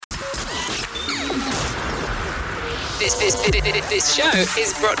This show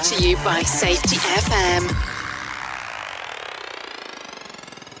is brought to you by Safety FM.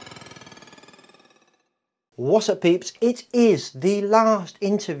 What's up, peeps? It is the last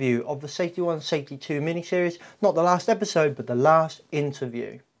interview of the Safety 1, Safety 2 mini-series. Not the last episode, but the last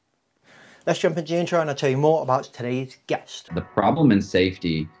interview. Let's jump into the intro and I'll tell you more about today's guest. The problem in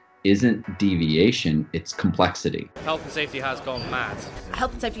safety isn't deviation, it's complexity. Health and safety has gone mad.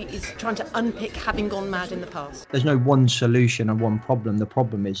 Health and safety is trying to unpick having gone mad in the past. There's no one solution and one problem. The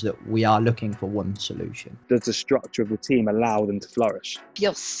problem is that we are looking for one solution. Does the structure of the team allow them to flourish?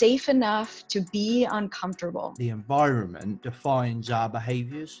 Feel safe enough to be uncomfortable. The environment defines our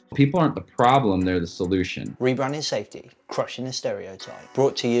behaviours. People aren't the problem, they're the solution. Rebranding safety, crushing the stereotype.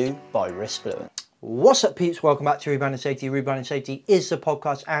 Brought to you by Riskfluent. What's up, peeps? Welcome back to Rebranding Safety. Rebranding Safety is the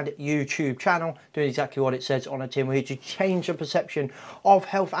podcast and YouTube channel doing exactly what it says on a tin. We're here to change the perception of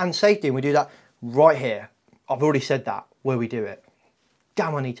health and safety, and we do that right here. I've already said that, where we do it.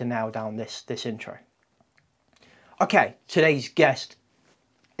 Damn, I need to nail down this intro. Okay, today's guest,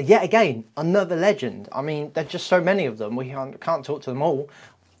 yet again, another legend. I mean, there's just so many of them. We can't talk to them all.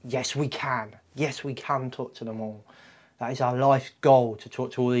 Yes, we can. Yes, we can talk to them all. That is our life goal, to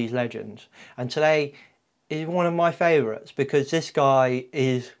talk to all these legends. And today is one of my favourites because this guy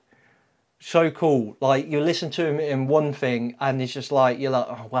is so cool. Like, you listen to him in one thing and it's just like, you're like,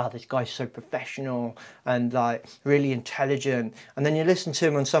 oh wow, this guy's so professional and like really intelligent. And then you listen to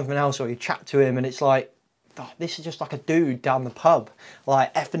him on something else or you chat to him and it's like, oh, this is just like a dude down the pub,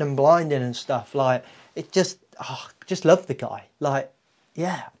 like effing and blinding and stuff. Like, it just love the guy. Like,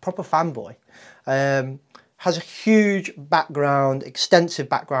 yeah, proper fanboy. Has a huge background, extensive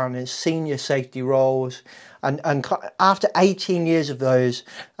background in senior safety roles, and after 18 years of those,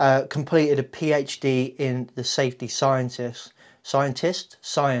 completed a PhD in the safety sciences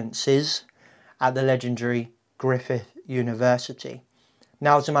at the legendary Griffith University.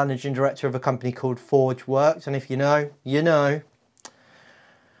 Now is the managing director of a company called ForgeWorks, and if you know, you know.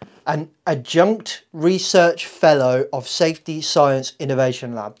 An adjunct research fellow of Safety Science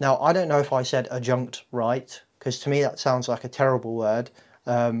Innovation Lab. Now, I don't know if I said adjunct right, because to me that sounds like a terrible word.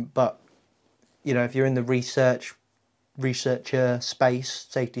 But, you know, if you're in the researcher space,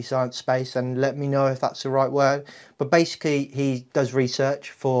 safety science space, then let me know if that's the right word. But basically, he does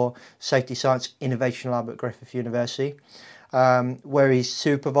research for Safety Science Innovation Lab at Griffith University, where he's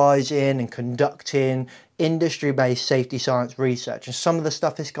supervising and conducting industry-based safety science research. And some of the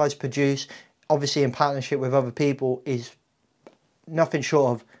stuff this guy's produced, obviously in partnership with other people, is nothing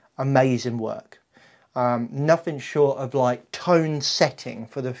short of amazing work. Nothing short of like tone setting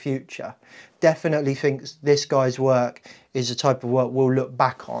for the future. Definitely thinks this guy's work is the type of work we'll look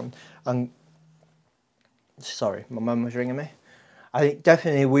back on. And sorry, my mum was ringing me. I think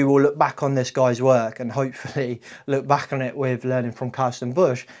definitely we will look back on this guy's work and hopefully look back on it with learning from Carsten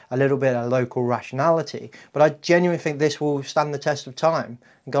Busch, a little bit of local rationality. But I genuinely think this will stand the test of time.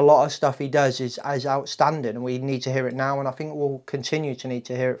 I think a lot of stuff he does is outstanding and we need to hear it now, and I think we'll continue to need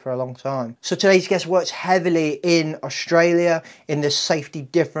to hear it for a long time. So today's guest works heavily in Australia in the safety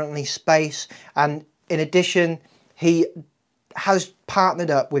differently space, and in addition he has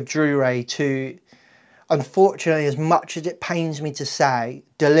partnered up with Drury to, unfortunately, as much as it pains me to say,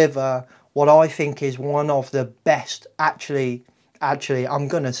 deliver what I think is one of the best, actually, I'm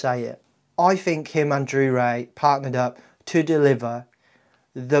going to say it. I think him and Drew Ray partnered up to deliver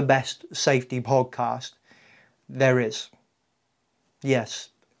the best safety podcast there is. Yes,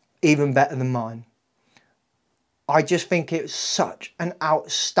 even better than mine. I just think it's such an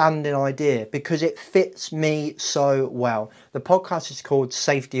outstanding idea because it fits me so well. The podcast is called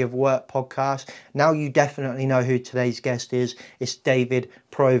Safety of Work Podcast. Now you definitely know who today's guest is. It's David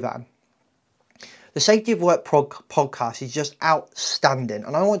Provan. The Safety of Work podcast is just outstanding.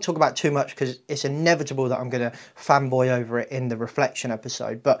 And I don't want to talk about too much because it's inevitable that I'm going to fanboy over it in the reflection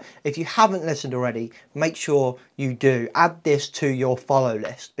episode. But if you haven't listened already, make sure you do. Add this to your follow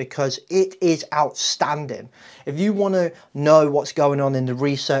list because it is outstanding. If you want to know what's going on in the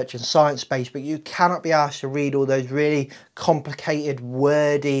research and science space, but you cannot be asked to read all those really complicated,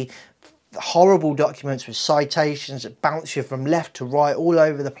 wordy, horrible documents with citations that bounce you from left to right all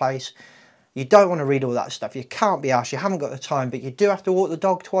over the place, you don't want to read all that stuff. You can't be asked. You haven't got the time, but you do have to walk the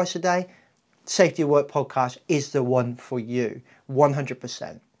dog twice a day. Safety of Work podcast is the one for you,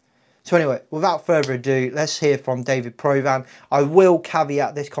 100%. So anyway, without further ado, let's hear from David Provan. I will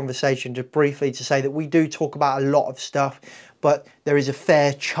caveat this conversation just briefly to say that we do talk about a lot of stuff, but there is a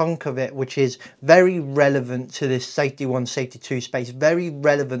fair chunk of it which is very relevant to this Safety 1, Safety 2 space, very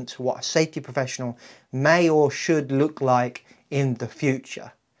relevant to what a safety professional may or should look like in the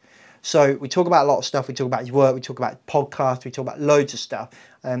future. So we talk about a lot of stuff. We talk about his work. We talk about podcasts. We talk about loads of stuff.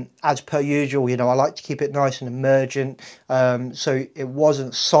 As per usual, you know, I like to keep it nice and emergent. So it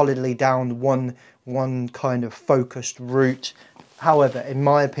wasn't solidly down one kind of focused route. However, in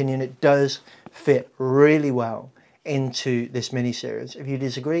my opinion, it does fit really well into this mini-series. If you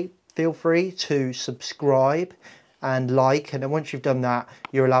disagree, feel free to subscribe and like. And then once you've done that,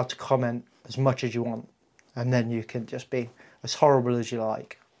 you're allowed to comment as much as you want. And then you can just be as horrible as you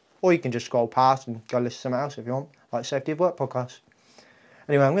like. Or you can just scroll past and go listen to something else if you want, like Safety of Work podcast.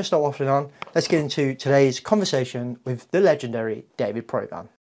 Anyway, I'm going to stop waffling on. Let's get into today's conversation with the legendary David Provan.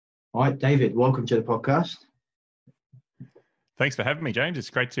 All right, David, welcome to the podcast. Thanks for having me, James. It's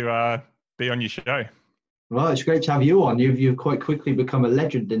great to be on your show. Well, it's great to have you on. You've quite quickly become a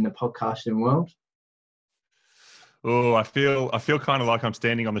legend in the podcasting world. Oh, I feel kind of like I'm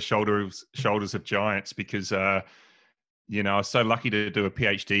standing on the shoulders of giants because you know, I was so lucky to do a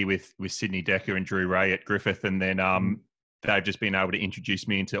PhD with Sidney Dekker and Drew Ray at Griffith, and then they've just been able to introduce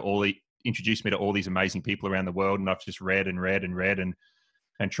me to all these amazing people around the world, and I've just read and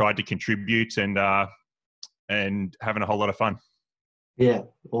tried to contribute and having a whole lot of fun. Yeah,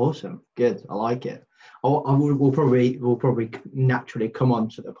 awesome, good. I like it. We'll probably naturally come on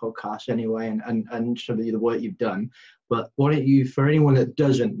to the podcast anyway, and some of the work you've done. But why don't you, for anyone that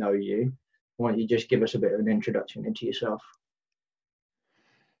doesn't know you, why don't you just give us a bit of an introduction into yourself?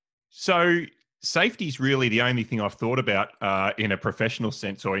 So safety is really the only thing I've thought about in a professional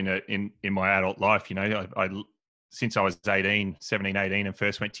sense or in my adult life. You know, I since I was 17, 18 and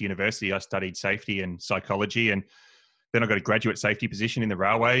first went to university, I studied safety and psychology, and then I got a graduate safety position in the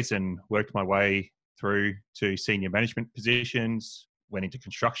railways and worked my way through to senior management positions, went into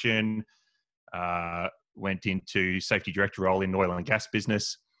construction, went into safety director role in the oil and gas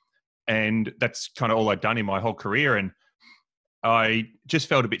business. And that's kind of all I'd done in my whole career. And I just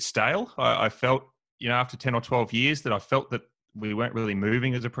felt a bit stale. I felt, you know, after 10 or 12 years that I felt that we weren't really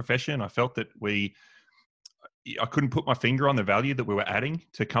moving as a profession. I felt that I couldn't put my finger on the value that we were adding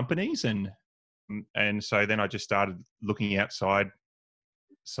to companies. And so then I just started looking outside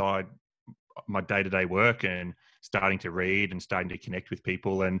my day-to-day work and starting to read and starting to connect with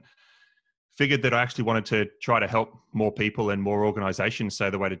people, and figured that I actually wanted to try to help more people and more organizations. So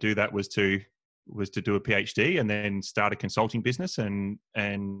the way to do that was to do a PhD and then start a consulting business and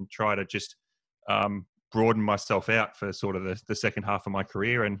try to just broaden myself out for sort of the second half of my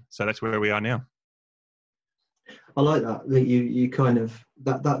career. And so that's where we are now. I like that you kind of,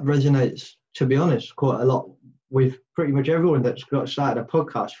 that resonates, to be honest, quite a lot with pretty much everyone that's got started a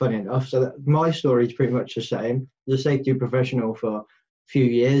podcast, funny enough. So my story is pretty much the same. I was a safety professional for a few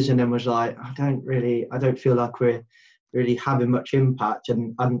years and then was like, I don't feel like we're really having much impact.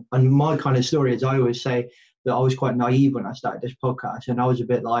 And my kind of story is, I always say that I was quite naive when I started this podcast, and I was a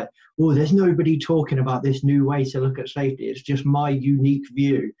bit like, oh, there's nobody talking about this new way to look at safety. It's just my unique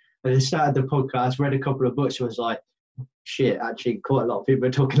view. And I started the podcast, read a couple of books, was like, shit, actually quite a lot of people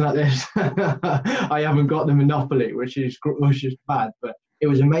are talking like this. I haven't got the monopoly, which is bad, but it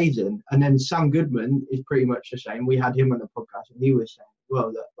was amazing. And then Sam Goodman is pretty much the same. We had him on the podcast, and he was saying,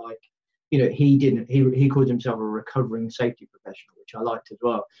 well, that, like, you know, he called himself a recovering safety professional, which I liked as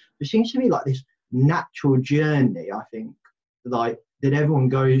well. It seems to me like this natural journey, I think, like that everyone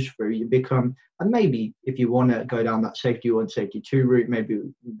goes through. You become, and maybe if you want to go down that safety 1, safety 2 route, maybe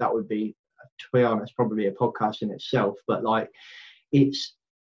that would be, to be honest, probably a podcast in itself. But like, it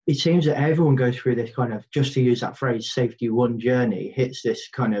seems that everyone goes through this kind of, just to use that phrase, safety 1 journey, hits this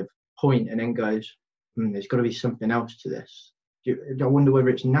kind of point and then goes, there's got to be something else to this. I wonder whether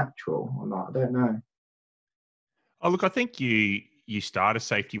it's natural or not. I don't know. Oh, look, I think you start a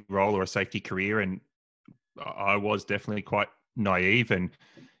safety role or a safety career, and I was definitely quite naive, and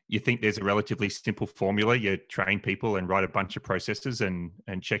you think there's a relatively simple formula. You train people and write a bunch of processes and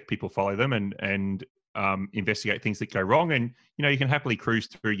check people follow them and investigate things that go wrong. And, you know, you can happily cruise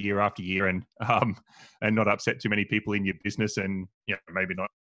through year after year and not upset too many people in your business, and, you know, maybe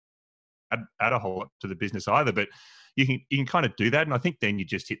not add a whole lot to the business either, but you can kind of do that. And I think then you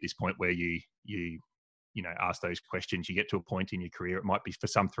just hit this point where you know, ask those questions. You get to a point in your career. It might be for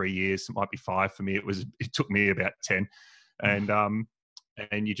some 3 years, it might be 5. For me, it took me about 10.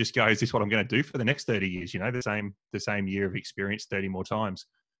 And you just go, is this what I'm going to do for the next 30 years? You know, the same year of experience 30 more times.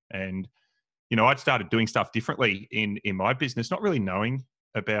 And, you know, I'd started doing stuff differently in my business, not really knowing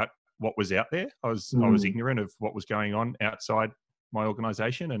about what was out there. I was ignorant of what was going on outside my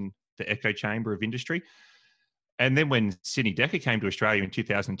organization and the echo chamber of industry. And then when Sidney Dekker came to Australia in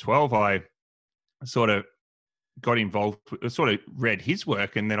 2012, I sort of got involved, sort of read his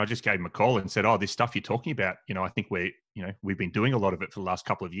work, and then I just gave him a call and said, "Oh, this stuff you're talking about, I think we've been doing a lot of it for the last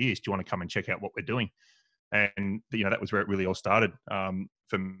couple of years. Do you want to come and check out what we're doing?" And that was where it really all started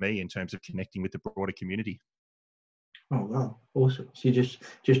for me in terms of connecting with the broader community. Oh wow, awesome! So you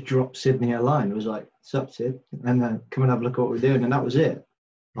just dropped Sydney a line. It was like, "Sup, Sid?" and then come and have a look at what we're doing, and that was it.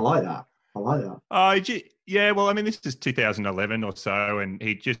 I like that. Yeah, well, I mean, this is 2011 or so, and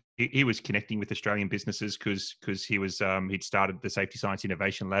he was connecting with Australian businesses because he was he'd started the Safety Science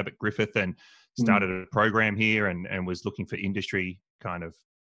Innovation Lab at Griffith and started a program here and was looking for industry kind of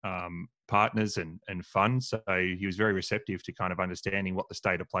partners and funds. So he was very receptive to kind of understanding what the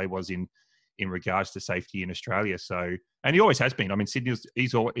state of play was in regards to safety in Australia. So, and he always has been. I mean, Sydney's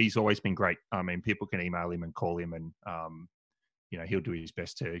he's always been great. I mean, people can email him and call him, and he'll do his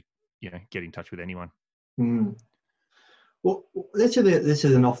best to get in touch with anyone. Well, this is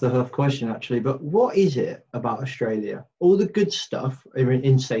an off the cuff question actually, but what is it about Australia? All the good stuff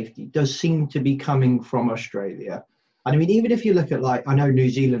in safety does seem to be coming from Australia. And I mean, even if you look at, like, I know New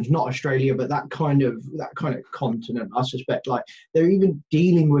Zealand's not Australia, but that kind of continent, I suspect, like, they're even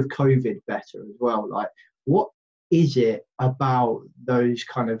dealing with COVID better as well. Like, what is it about those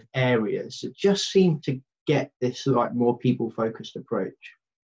kind of areas that just seem to get this like more people focused approach?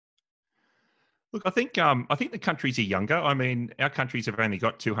 Look, I think the countries are younger. I mean, our countries have only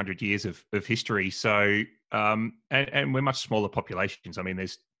got 200 years of history, so and we're much smaller populations. I mean,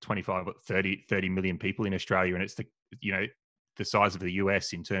 there's 25 or 30 million people in Australia, and it's the size of the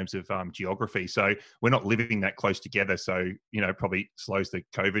US in terms of geography. So we're not living that close together. So probably slows the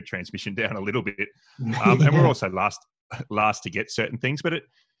COVID transmission down a little bit. And we're also last to get certain things, but it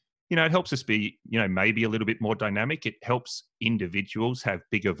helps us be, maybe a little bit more dynamic. It helps individuals have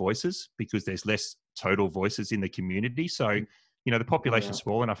bigger voices because there's less total voices in the community. So, the population's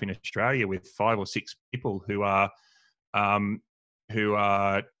small enough in Australia with 5 or 6 people who are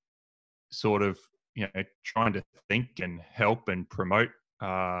sort of, trying to think and help and promote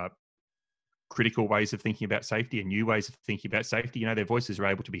critical ways of thinking about safety and new ways of thinking about safety. Their voices are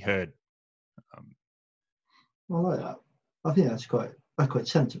able to be heard. I like that. I think that's quite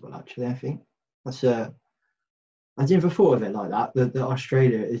sensible, actually. I think that's I never thought of it like that. That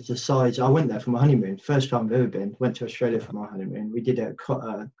Australia is the size. I went there for my honeymoon. First time I've ever been. Went to Australia for my honeymoon. We did a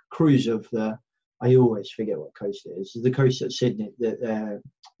cruise of the. I always forget what coast it is. The coast that Sydney.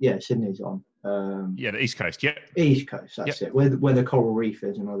 Sydney's on. The East Coast. Yeah. East Coast. That's it. Where the coral reef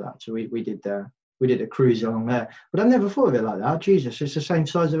is and all that. So we did a cruise along there. But I never thought of it like that. Jesus, it's the same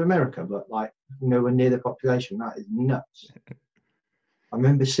size of America, but like nowhere near the population. That is nuts. I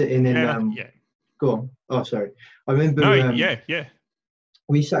remember sitting in. Go on. Oh, sorry. I remember.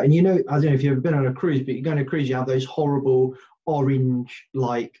 We sat, and I don't know if you've ever been on a cruise, but you go on a cruise, you have those horrible orange,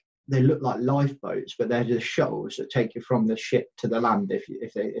 like they look like lifeboats, but they're just shuttles that take you from the ship to the land. If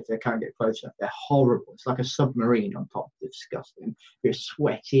they can't get close enough, they're horrible. It's like a submarine on top. It's disgusting. You're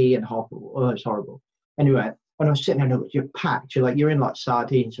sweaty and horrible. Oh, it's horrible. Anyway, when I was sitting there, you're packed. You're in like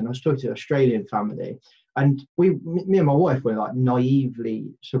sardines, and I was talking to an Australian family. And me and my wife were like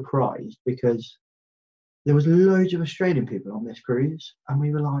naively surprised because there was loads of Australian people on this cruise. And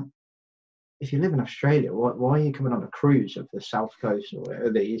we were like, if you live in Australia, why are you coming on a cruise of the South Coast or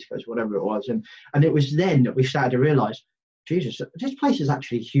the East Coast, whatever it was? And it was then that we started to realise, Jesus, this place is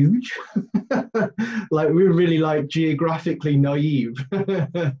actually huge. Like we were really like geographically naive.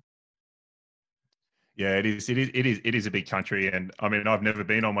 Yeah, it is a big country, and I mean, I've never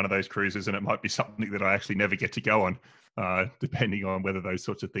been on one of those cruises, and it might be something that I actually never get to go on, depending on whether those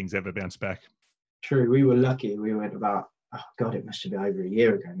sorts of things ever bounce back. True, we were lucky. We went about, it must have been over a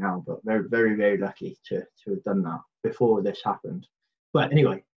year ago now, but very, very, very lucky to have done that before this happened. But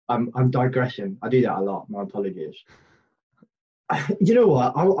anyway, I'm digressing. I do that a lot. My apologies. You know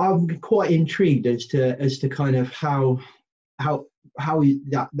what? I'm quite intrigued as to kind of how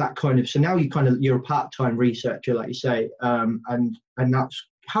that kind of, so now you're a part-time researcher, like you say, and that's,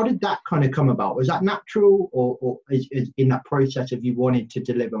 how did that kind of come about? Was that natural, or is in that process of you wanted to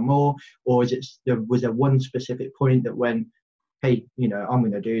deliver more, or was there one specific point that went, hey, I'm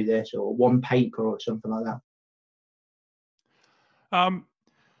going to do this, or one paper or something like that?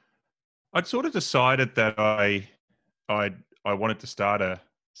 I'd sort of decided that I wanted to start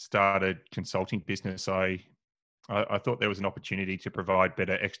a consulting business. I thought there was an opportunity to provide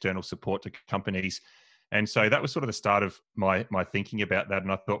better external support to companies. And so that was sort of the start of my thinking about that.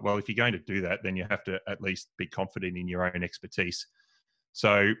 And I thought, well, if you're going to do that, then you have to at least be confident in your own expertise.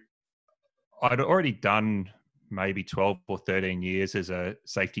 So I'd already done maybe 12 or 13 years as a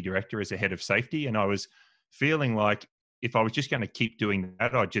safety director, as a head of safety. And I was feeling like if I was just going to keep doing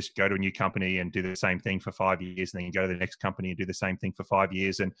that, I'd just go to a new company and do the same thing for 5 years, and then go to the next company and do the same thing for 5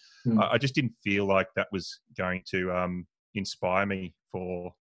 years. And I just didn't feel like that was going to inspire me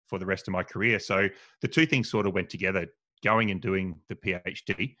for the rest of my career. So the two things sort of went together: going and doing the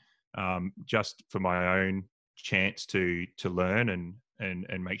PhD, just for my own chance to learn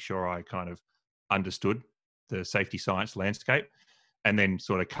and make sure I kind of understood the safety science landscape, and then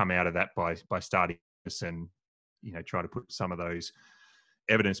sort of come out of that by starting this and try to put some of those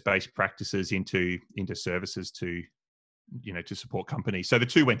evidence-based practices into services to to support companies. So the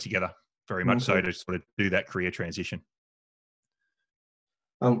two went together very much so to sort of do that career transition.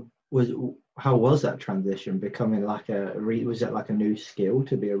 How was that transition, becoming like was it like a new skill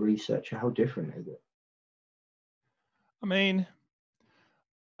to be a researcher? How different is it? I mean,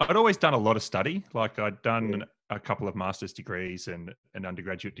 I'd always done a lot of study. Like I'd done a couple of master's degrees and an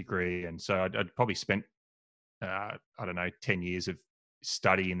undergraduate degree, and so I'd probably spent 10 years of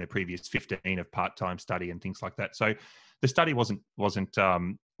study in the previous 15 of part-time study and things like that. So the study wasn't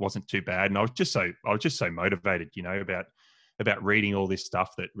too bad, and I was just so motivated, about reading all this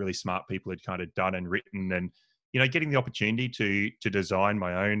stuff that really smart people had kind of done and written, and getting the opportunity to design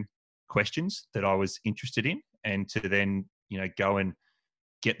my own questions that I was interested in, and to then go and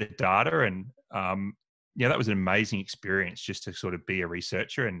get the data. And that was an amazing experience, just to sort of be a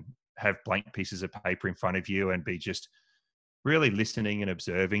researcher and have blank pieces of paper in front of you and be just really listening and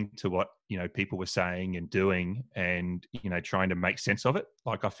observing to what people were saying and doing, and trying to make sense of it.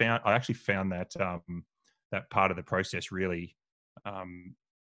 Like I actually found that that part of the process really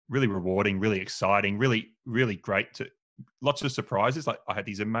really rewarding, really exciting, really great. Lots of surprises. Like I had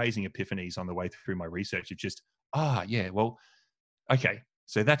these amazing epiphanies on the way through my research of just okay,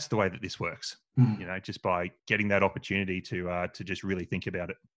 so that's the way that this works. Just by getting that opportunity to just really think about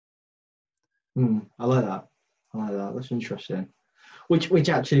it. I like that. That's interesting. Which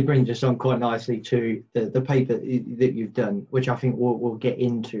actually brings us on quite nicely to the paper that you've done, which I think we'll get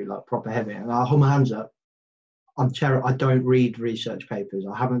into like proper heavy. And I'll hold my hands up. I don't read research papers.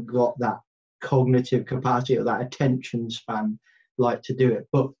 I haven't got that cognitive capacity or that attention span like to do it.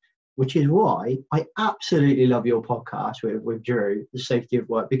 But which is why I absolutely love your podcast with Drew, The Safety of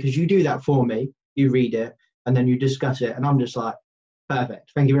Work, because you do that for me. You read it and then you discuss it, and I'm just like,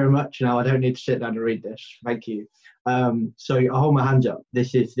 perfect. Thank you very much. Now I don't need to sit down and read this. Thank you. So I hold my hands up.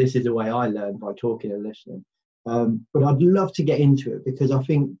 This is the way I learn, by talking and listening. But I'd love to get into it, because I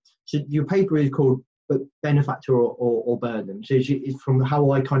think so your paper is called Benefactor or Burden. So it's from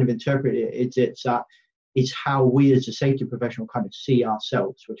how I kind of interpret it, it's how we as a safety professional kind of see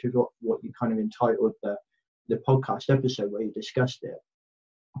ourselves, which is what you kind of entitled the podcast episode where you discussed it.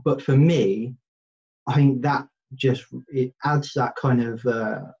 But for me, I think that it adds that kind of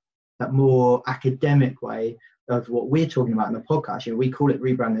that more academic way of what we're talking about in the podcast. We call it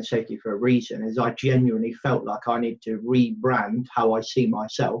Rebranding Safety for a reason, as I genuinely felt like I need to rebrand how I see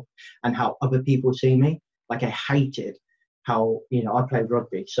myself and how other people see me. Like I hated how, I played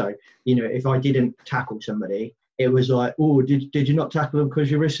rugby. So, if I didn't tackle somebody, it was like, oh, did you not tackle them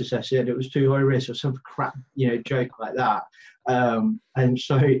because you risk assessed it? It was too high risk, or some crap, joke like that. And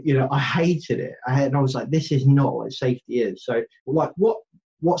so, I hated it. And I was like, this is not what safety is. So like,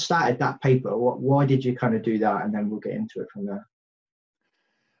 what started that paper? Why did you kind of do that? And then we'll get into it from there.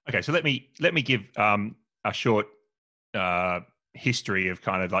 Okay. So let me give a short history of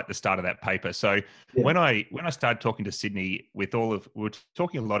kind of like the start of that paper. So when I started talking to Sydney we were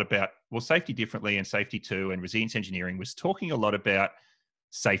talking a lot about, Safety Differently and Safety 2 and Resilience Engineering was talking a lot about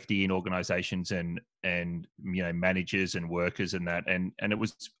safety in organizations and managers and workers and that, and it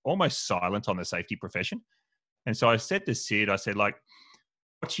was almost silent on the safety profession. And so I said to Sid, like,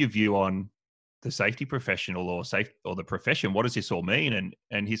 what's your view on the safety professional or the profession? What does this all mean?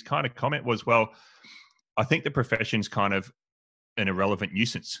 And his kind of comment was, well, I think the profession's kind of an irrelevant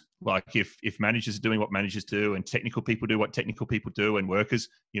nuisance. Like if managers are doing what managers do and technical people do what technical people do and workers,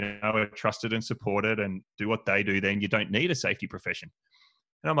 are trusted and supported and do what they do, then you don't need a safety profession.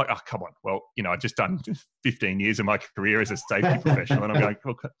 And I'm like, oh, come on. Well, I've just done 15 years of my career as a safety professional. And I'm going,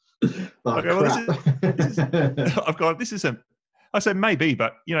 I said, maybe,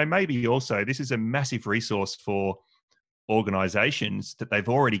 but, maybe also this is a massive resource for organizations that they've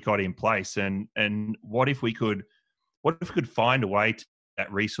already got in place. And what if we could find a way to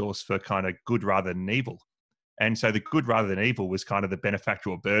that resource for kind of good rather than evil? And so the good rather than evil was kind of the benefactor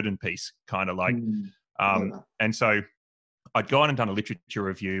or burden piece, kind of like, and so I'd gone and done a literature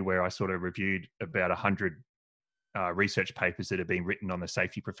review where I sort of reviewed about 100 research papers that have been written on the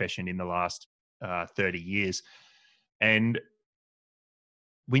safety profession in the last 30 years. And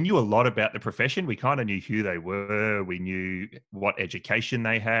we knew a lot about the profession. We kind of knew who they were. We knew what education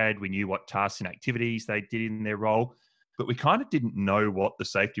they had. We knew what tasks and activities they did in their role, but we kind of didn't know what the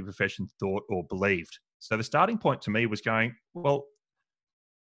safety profession thought or believed. So the starting point to me was going, well,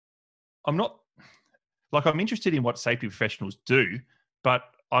 I'm interested in what safety professionals do, but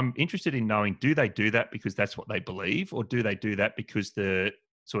I'm interested in knowing, do they do that because that's what they believe, or do they do that because the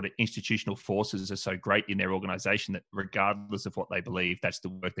sort of institutional forces are so great in their organization that regardless of what they believe, that's the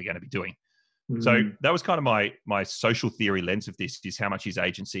work they're going to be doing. Mm-hmm. So that was kind of my social theory lens of this, is how much is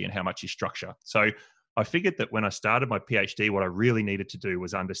agency and how much is structure. So I figured that when I started my PhD, what I really needed to do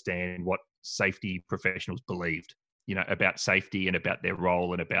was understand what safety professionals believed, about safety and about their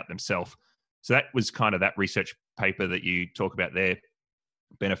role and about themselves. So that was kind of that research paper that you talk about there,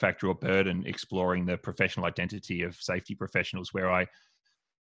 Benefactor or Burden, exploring the professional identity of safety professionals, where I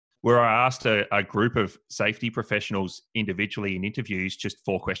asked a group of safety professionals individually in interviews just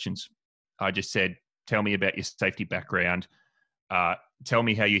 4 questions. I just said, tell me about your safety background. Tell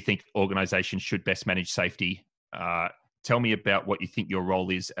me how you think organizations should best manage safety. Tell me about what you think your role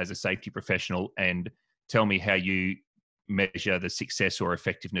is as a safety professional, and tell me how you measure the success or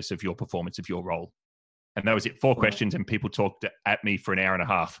effectiveness of your performance of your role. And that was it, 4 questions, and people talked at me for an hour and a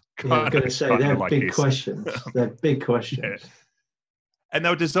half. Yeah, I was going to say, they're like big questions. They're big questions. Yeah. And they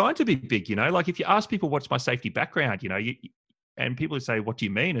were designed to be big, like if you ask people, what's my safety background, and people would say, what do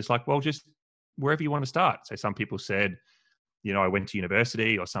you mean? It's like, well, just wherever you want to start. So some people said, I went to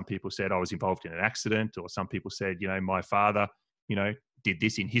university, or some people said I was involved in an accident, or some people said, my father, did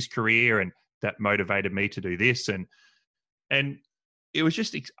this in his career and that motivated me to do this. And it was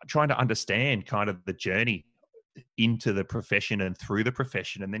just trying to understand kind of the journey into the profession and through the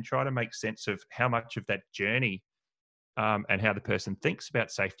profession, and then try to make sense of how much of that journey and how the person thinks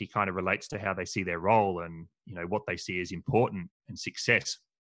about safety kind of relates to how they see their role, and what they see as important and success,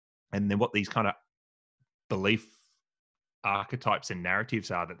 and then what these kind of belief archetypes and narratives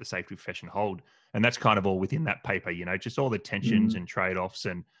are that the safety profession hold. And that's kind of all within that paper, just all the tensions and trade-offs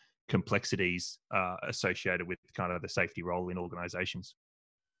and complexities associated with kind of the safety role in organizations.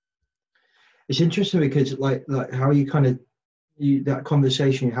 It's interesting because like how you kind of that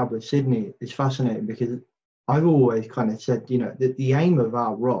conversation you had with Sydney is fascinating, because I've always kind of said, that the aim of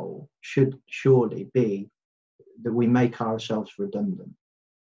our role should surely be that we make ourselves redundant.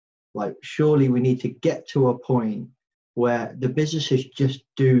 Like, surely we need to get to a point where the businesses just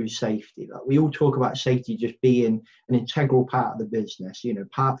do safety. Like, we all talk about safety just being an integral part of the business,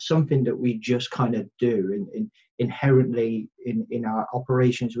 something that we just kind of do inherently in our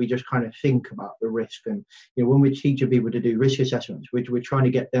operations. We just kind of think about the risk. And, when we're teaching people to do risk assessments, we're trying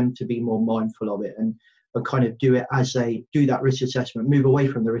to get them to be more mindful of it and kind of do it as they do that risk assessment, move away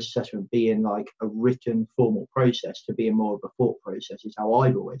from the risk assessment being like a written formal process to being more of a thought process, is how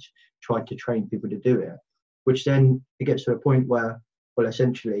I've always tried to train people to do it. Which then it gets to a point where, well,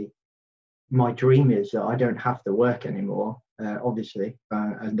 essentially, my dream is that I don't have to work anymore, obviously,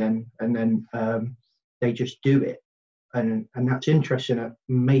 and then they just do it, and that's interesting.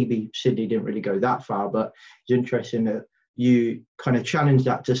 Maybe Sydney didn't really go that far, but it's interesting that you kind of challenge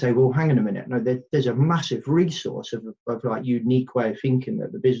that to say, well, hang on a minute, no, there's a massive resource of like unique way of thinking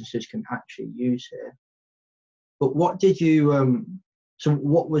that the businesses can actually use here. But what did you so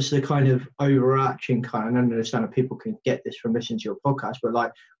what was the kind of overarching kind of, I don't understand if people can get this from listening to your podcast, but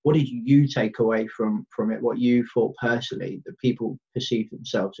like, what did you take away from it? What you thought personally that people perceive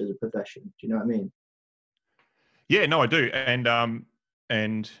themselves as a profession? Do you know what I mean? Yeah, no, I do.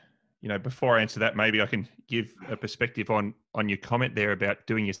 And before I answer that, maybe I can give a perspective on your comment there about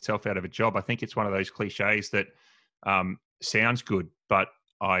doing yourself out of a job. I think it's one of those cliches that sounds good, but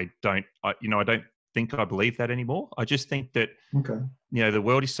I don't think I believe that anymore. I just think that, the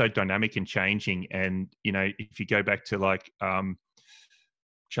world is so dynamic and changing. And, if you go back to like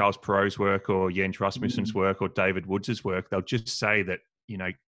Charles Perrow's work or Jens Rasmussen's work or David Woods' work, they'll just say that,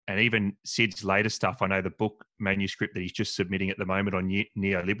 and even Sid's later stuff, I know the book manuscript that he's just submitting at the moment on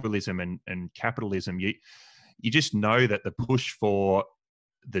neoliberalism and capitalism, you just know that the push for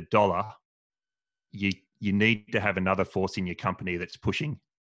the dollar, you need to have another force in your company that's pushing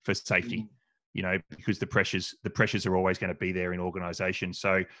for safety. Because the pressures are always going to be there in organizations.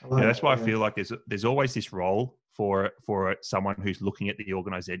 So that's why I feel like there's always this role for someone who's looking at the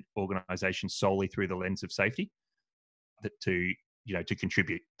organization solely through the lens of safety, that to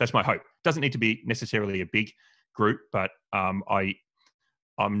contribute. That's my hope. Doesn't need to be necessarily a big group, but I'm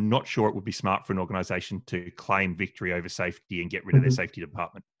not sure it would be smart for an organization to claim victory over safety and get rid of their safety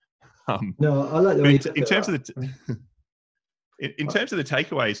department. No, I like the way in terms of the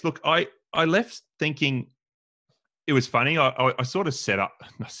takeaways. Look, I left thinking it was funny. I sort of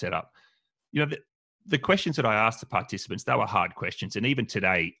not set up. You know, the questions that I asked the participants, they were hard questions, and even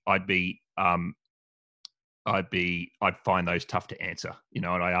today, I'd find those tough to answer. You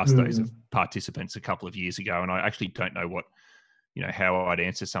know, and I asked those of participants a couple of years ago, and I actually don't know how I'd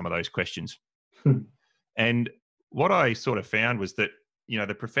answer some of those questions. And what I sort of found was that, you know,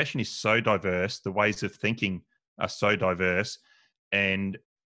 the profession is so diverse, the ways of thinking are so diverse, and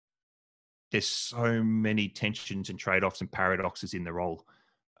there's so many tensions and trade-offs and paradoxes in the role.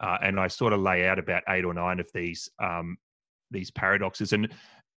 And I sort of lay out about 8 or 9 of these paradoxes.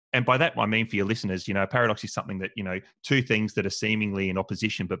 And by that, I mean, for your listeners, you know, a paradox is something that, you know, two things that are seemingly in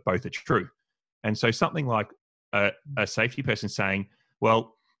opposition, but both are true. And so something like a safety person saying,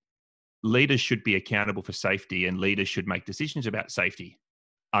 well, leaders should be accountable for safety and leaders should make decisions about safety,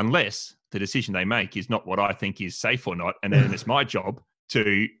 unless the decision they make is not what I think is safe or not. And then it's my job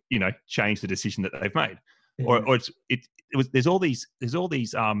to, you know, change the decision that they've made. Yeah. Or there's all these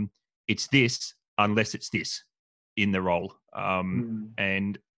it's this unless it's this in the role.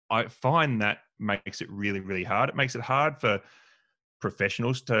 And I find that makes it really, really hard. It makes it hard for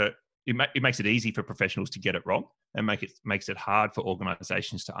professionals it makes it easy for professionals to get it wrong, and makes it hard for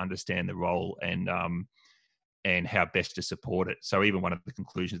organizations to understand the role and how best to support it. So even one of the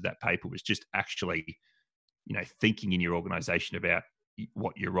conclusions of that paper was just actually, you know, thinking in your organization about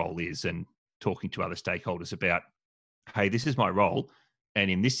what your role is and talking to other stakeholders about, hey, this is my role, and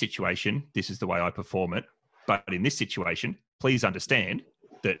in this situation, this is the way I perform it. But in this situation, please understand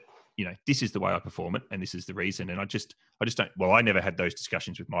that, you know, this is the way I perform it, and this is the reason. And I just don't. Well, I never had those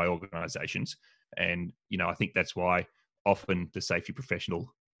discussions with my organisations, and you know, I think that's why often the safety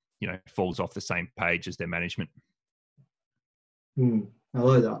professional, you know, falls off the same page as their management. I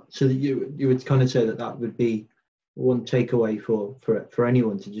like that. So that you would kind of say that would be one takeaway for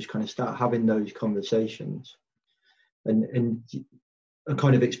anyone to just kind of start having those conversations, and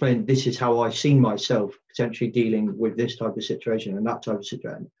kind of explain, this is how I've seen myself potentially dealing with this type of situation and that type of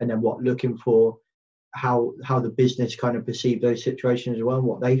situation, and then looking for how the business kind of perceive those situations as well, and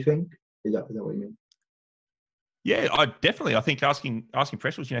what they think. Is that what you mean? Yeah, I think asking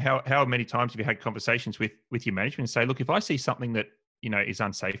professionals, you know, how many times have you had conversations with your management and say, look, if I see something that, you know, is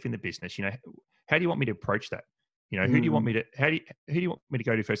unsafe in the business, you know, how do you want me to approach that? You know, who do you want me to who do you want me to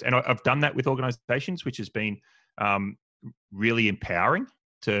go to first? And I've done that with organizations, which has been really empowering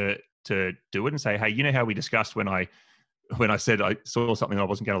to do it and say, hey, you know how we discussed when I said I saw something I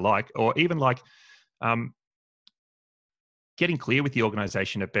wasn't going to like, or even like getting clear with the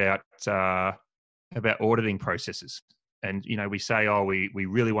organization about auditing processes. And, you know, we say, oh, we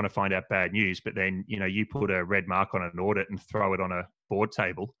really want to find out bad news, but then, you know, you put a red mark on an audit and throw it on a board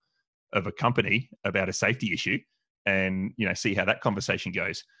table of a company about a safety issue and, you know, see how that conversation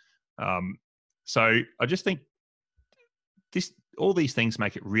goes. So I just think all these things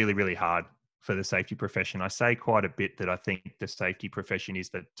make it really, really hard for the safety profession. I say quite a bit that I think the safety profession is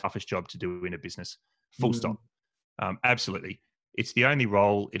the toughest job to do in a business, full stop. Absolutely. It's the only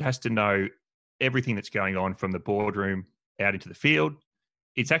role. It has to know everything that's going on from the boardroom out into the field.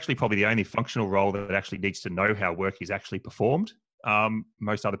 It's actually probably the only functional role that actually needs to know how work is actually performed.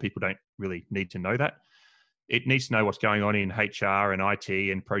 Most other people don't really need to know that. It needs to know what's going on in HR and IT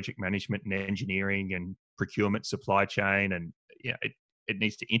and project management and engineering and procurement, supply chain, and you know, it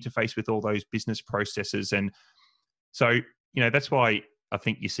needs to interface with all those business processes. And so, you know, that's why I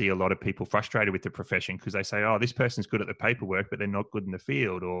think you see a lot of people frustrated with the profession, because they say, oh, this person's good at the paperwork, but they're not good in the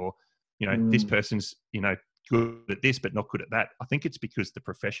field, or, you know, this person's, you know, good at this, but not good at that. I think it's because the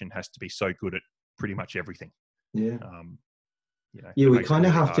profession has to be so good at pretty much everything. Yeah. You know, yeah, we kind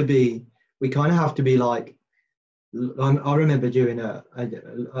of have to be like, I remember doing a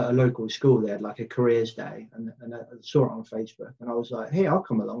local school. They had like a careers day, and I saw it on Facebook, and I was like, hey, I'll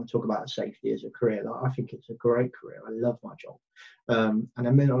come along and talk about safety as a career. Like, I think it's a great career. I love my job.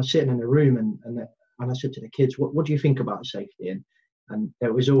 And then I was sitting in a room, and I said to the kids, what do you think about safety? And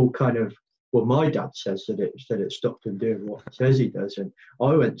it was all kind of, well, my dad says that it stopped him doing what he says he does. And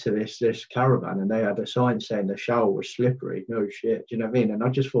I went to this caravan, and they had a sign saying the shower was slippery. No shit. Do you know what I mean? And I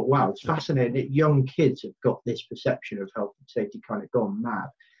just thought, wow, it's fascinating that young kids have got this perception of health and safety kind of gone mad.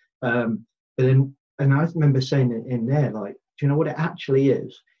 But then, and I remember saying in there, like, do you know what it actually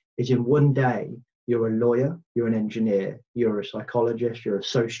is in one day, you're a lawyer, you're an engineer, you're a psychologist, you're a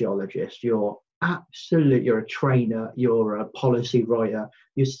sociologist, you're a trainer, you're a policy writer,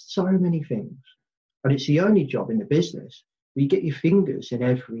 you're so many things. And it's the only job in the business where you get your fingers in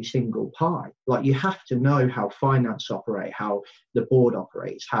every single pie. Like, you have to know how finance operate, how the board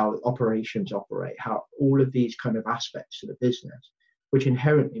operates, how operations operate, how all of these kind of aspects of the business, which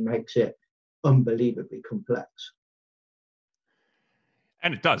inherently makes it unbelievably complex.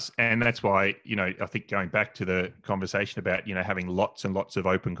 And it does. And that's why, I think going back to the conversation about, having lots and lots of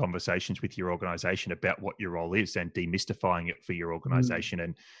open conversations with your organization about what your role is and demystifying it for your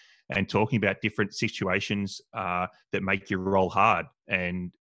organization and talking about different situations that make your role hard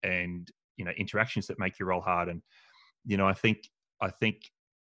and interactions that make your role hard. And, I think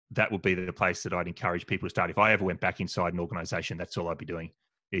that would be the place that I'd encourage people to start. If I ever went back inside an organization, that's all I'd be doing,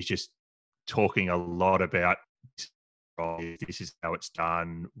 is just talking a lot about, this is how it's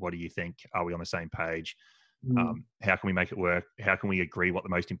done. What do you think? Are we on the same page? How can we make it work? How can we agree what the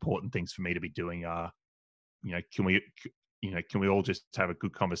most important things for me to be doing are? Can we all just have a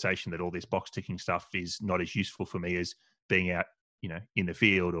good conversation that all this box ticking stuff is not as useful for me as being out, in the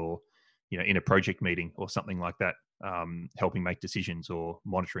field or, in a project meeting or something like that, helping make decisions or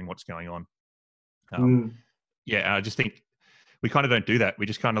monitoring what's going on. Yeah, I just think we kind of don't do that. We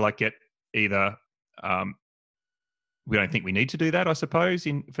just kind of like get either, we don't think we need to do that, I suppose,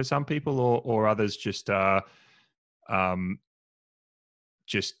 for some people, or others just have a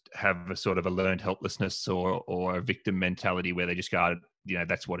sort of a learned helplessness or a victim mentality where they just go,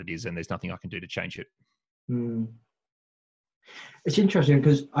 that's what it is, and there's nothing I can do to change it. It's interesting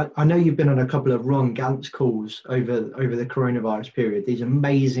because I know you've been on a couple of Ron Gantz calls over the coronavirus period. These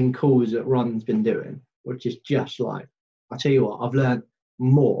amazing calls that Ron's been doing, which is just like, I tell you what, I've learned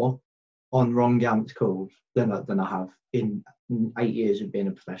more on Ron Gantz calls than I have in 8 years of being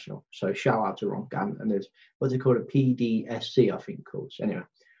a professional. So shout out to Ron Gantz. And there's, what's it called, a PDSC, I think calls. Anyway,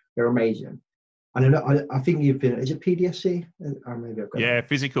 they're amazing. And I think you've been, is it PDSC? Or maybe I've got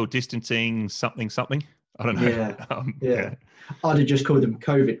physical distancing, something. I don't know. Yeah. I'd have just called them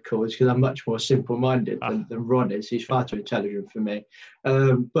COVID calls because I'm much more simple-minded than Ron is. He's far too intelligent for me.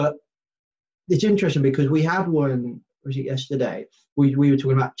 But it's interesting because we had one, was it yesterday? We were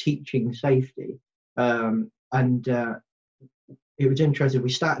talking about teaching safety. It was interesting. We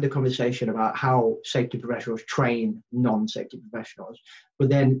started a conversation about how safety professionals train non-safety professionals. But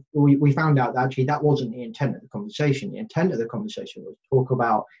then we found out that actually that wasn't the intent of the conversation. The intent of the conversation was to talk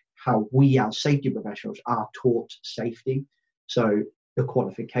about how we as safety professionals are taught safety. So the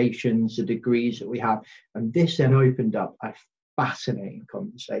qualifications, the degrees that we have. And this then opened up a fascinating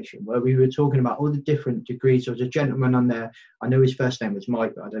conversation where we were talking about all the different degrees. There was a gentleman on there, I know his first name was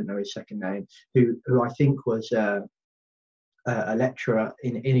Mike, but I don't know his second name, who I think was a lecturer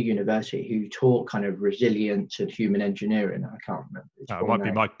in a university who taught kind of resilience and human engineering. I can't remember. It might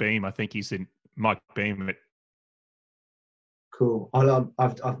be Mike Beam. I think he's in Mike Beam. Cool.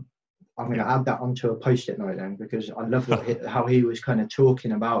 I'm going to add that onto a post-it note then, because I love how he was kind of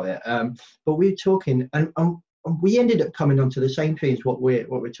talking about it. But we were talking, and we ended up coming onto the same things what we're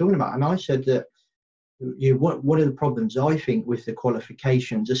talking about. And I said that one of the problems I think with the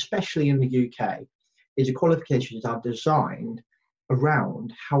qualifications, especially in the UK, is the qualifications are designed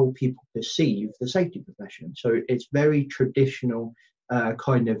around how people perceive the safety profession. So it's very traditional,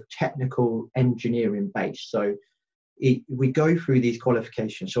 kind of technical engineering based. So we go through these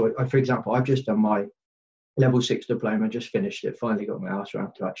qualifications. So, for example, I've just done my level 6 diploma, just finished it, finally got my ass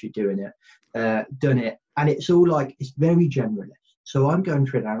around to actually doing it, done it. And it's all like, it's very generalist. So I'm going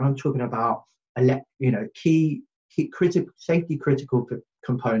through it and I'm talking about, key safety critical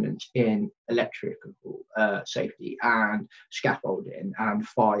components in electrical safety and scaffolding and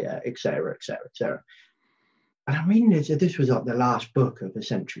fire, etc., etc., etc. And I'm reading this was like the last book of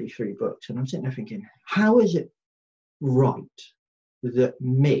essentially 3 books. And I'm sitting there thinking, how is it right that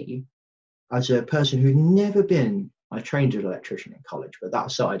me, as a person who's never been, I trained as an electrician in college, but that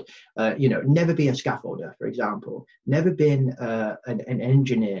aside, never been a scaffolder, for example, never been an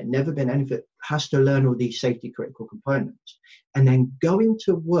engineer, never been anything, has to learn all these safety critical components, and then go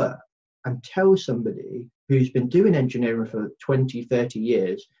into work and tell somebody who's been doing engineering for 20, 30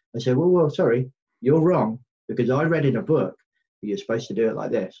 years, and say, well, sorry, you're wrong, because I read in a book that you're supposed to do it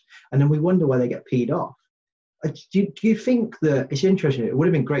like this. And then we wonder why they get peed off. Do you think that, it's interesting, it would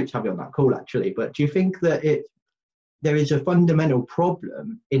have been great to have you on that call actually, but do you think that there is a fundamental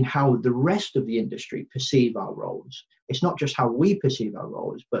problem in how the rest of the industry perceive our roles? It's not just how we perceive our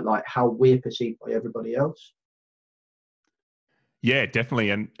roles, but like how we're perceived by everybody else. Yeah, definitely.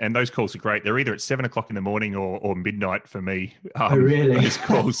 And those calls are great. They're either at 7 o'clock in the morning or midnight for me. Oh, really? Those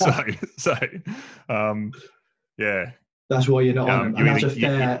calls. Yeah. That's why you're not on them.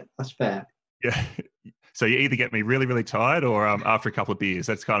 And that's fair. Yeah. So you either get me really, really tired, or after a couple of beers.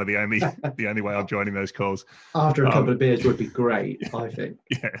 That's kind of the only way I'm joining those calls. After a couple of beers would be great, I think.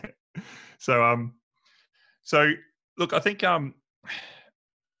 Yeah. So look, I think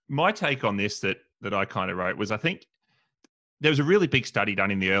my take on this that I kind of wrote was, I think there was a really big study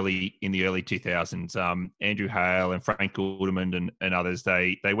done in the early 2000s. Andrew Hale and Frank Goulderman and others,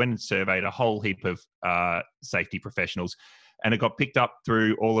 they went and surveyed a whole heap of safety professionals, and it got picked up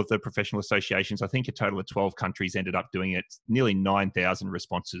through all of the professional associations. I think a total of 12 countries ended up doing it. Nearly 9,000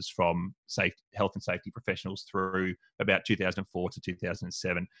 responses from health and safety professionals through about 2004 to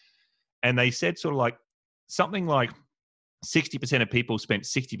 2007. And they said sort of like something like 60% of people spent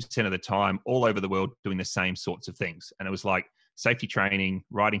 60% of the time all over the world doing the same sorts of things. And it was like safety training,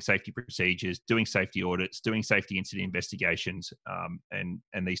 writing safety procedures, doing safety audits, doing safety incident investigations, and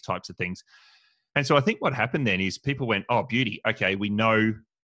these types of things. And so I think what happened then is people went, oh, beauty. Okay, we know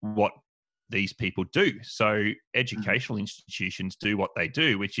what these people do. So educational institutions do what they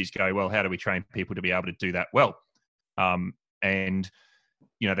do, which is go, well, how do we train people to be able to do that well? And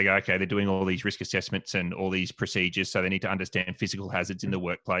they go, okay, they're doing all these risk assessments and all these procedures, so they need to understand physical hazards in the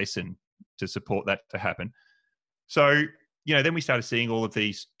workplace and to support that to happen. So, then we started seeing all of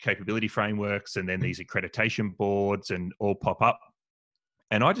these capability frameworks and then these accreditation boards and all pop up.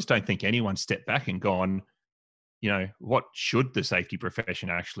 And I just don't think anyone stepped back and gone, what should the safety profession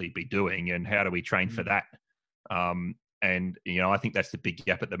actually be doing and how do we train for that? And I think that's the big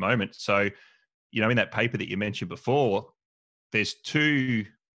gap at the moment. So, in that paper that you mentioned before, there's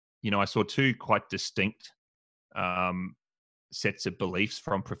I saw two quite distinct sets of beliefs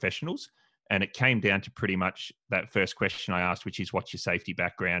from professionals. And it came down to pretty much that first question I asked, which is what's your safety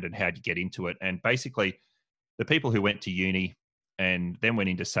background and how'd you get into it? And basically the people who went to uni and then went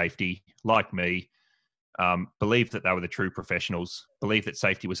into safety, like me, believed that they were the true professionals, believed that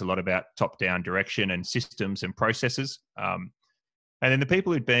safety was a lot about top-down direction and systems and processes. And then the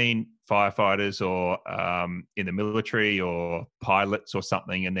people who'd been firefighters or in the military or pilots or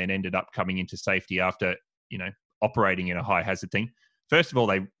something, and then ended up coming into safety after, operating in a high hazard thing. First of all,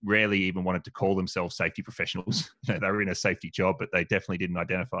 they rarely even wanted to call themselves safety professionals. They were in a safety job, but they definitely didn't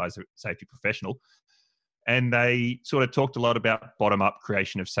identify as a safety professional. And they sort of talked a lot about bottom-up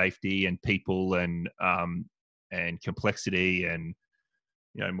creation of safety and people and complexity and,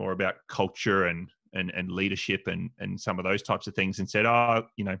 more about culture and leadership and some of those types of things, and said,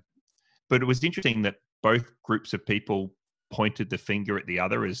 but it was interesting that both groups of people pointed the finger at the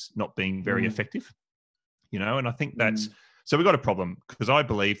other as not being very effective, and I think that's, so we've got a problem, because I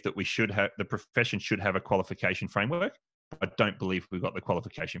believe that the profession should have a qualification framework. I don't believe we've got the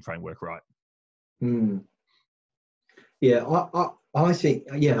qualification framework right. Yeah, I think,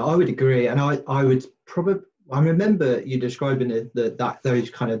 I would agree. And I would probably, I remember you describing those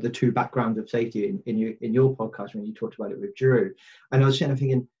kind of the two backgrounds of safety in your podcast when you talked about it with Drew. And I was sitting there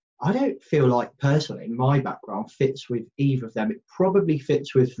thinking, I don't feel like personally my background fits with either of them. It probably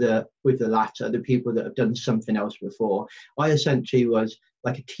fits with the latter, the people that have done something else before. I essentially was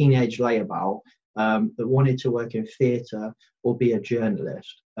like a teenage layabout that wanted to work in theatre or be a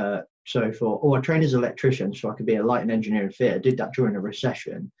journalist. I trained as an electrician so I could be a lighting engineer in theatre. Did that during a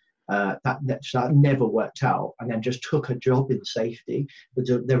recession. That never worked out, and then just took a job in safety. There's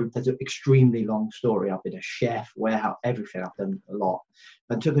an extremely long story. I've been a chef, warehouse, everything. I've done a lot,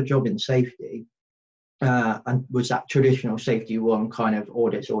 and took a job in safety, and was that traditional safety one kind of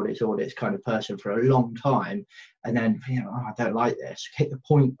audits kind of person for a long time. And then I don't like this. Hit the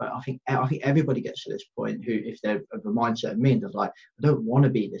point, but I think everybody gets to this point who, if they're of the mindset of me, and they're like, I don't want to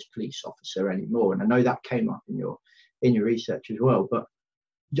be this police officer anymore. And I know that came up in your research as well, but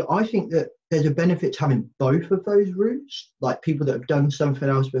I think that there's a benefit to having both of those routes, like people that have done something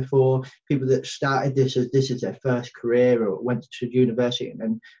else before, people that started this as this is their first career or went to university,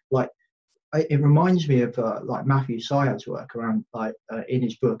 and it reminds me of like Matthew Syed's work around in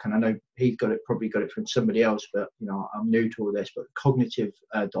his book, and I know he probably got it from somebody else, but I'm new to all this. But cognitive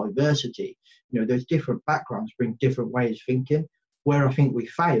diversity, those different backgrounds bring different ways of thinking. Where I think we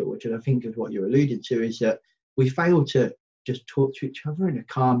fail, which I think is what you alluded to, is that we fail to just talk to each other in a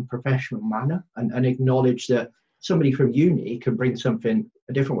calm, professional manner, and acknowledge that somebody from uni can bring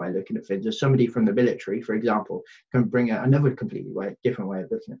a different way of looking at things, or somebody from the military, for example, can bring another completely different way of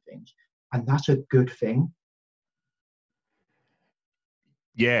looking at things. And that's a good thing.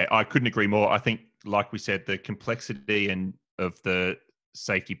 Yeah, I couldn't agree more. I think, like we said, the complexity of the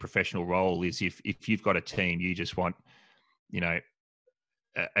safety professional role is if you've got a team, you just want,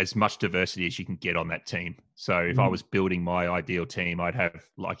 as much diversity as you can get on that team. So if I was building my ideal team, I'd have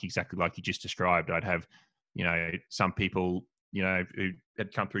exactly like you just described. I'd have, some people, who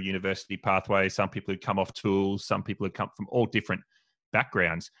had come through university pathways, some people who'd come off tools, some people who'd come from all different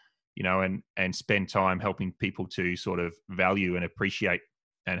backgrounds, and spend time helping people to sort of value and appreciate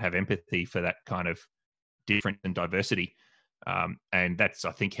and have empathy for that kind of difference and diversity. And that's,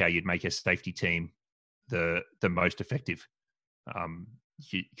 I think, how you'd make a safety team the most effective.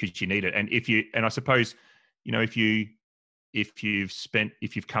 because you need it. And I suppose, if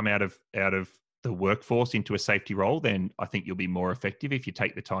you've come out of the workforce into a safety role, then I think you'll be more effective if you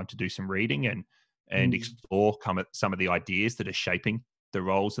take the time to do some reading and explore some of the ideas that are shaping the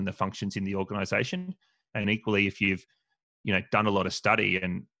roles and the functions in the organization. And equally, if you've done a lot of study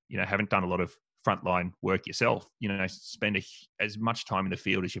and haven't done a lot of frontline work yourself, spend as much time in the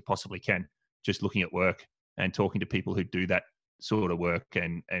field as you possibly can, just looking at work and talking to people who do that sort of work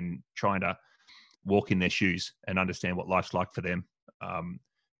and trying to walk in their shoes and understand what life's like for them.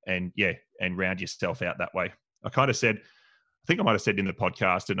 And round yourself out that way. I think I might have said in the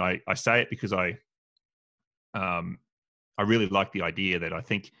podcast, and I say it because I really like the idea that I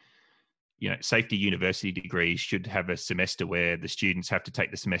think, safety university degrees should have a semester where the students have to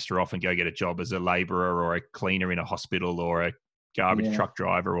take the semester off and go get a job as a labourer or a cleaner in a hospital or a garbage truck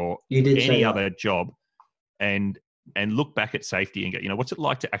driver or any other job, and look back at safety and go, what's it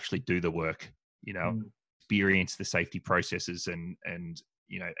like to actually do the work? Experience the safety processes and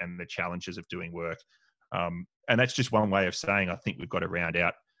the challenges of doing work. And that's just one way of saying I think we've got to round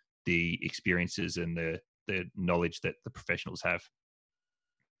out the experiences and the knowledge that the professionals have.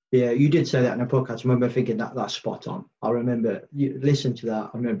 Yeah, you did say that in a podcast. I remember thinking that's spot on. I remember you listen to that.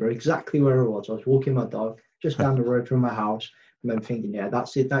 I remember exactly where I was. I was walking my dog just down the road from my house. I remember thinking, yeah,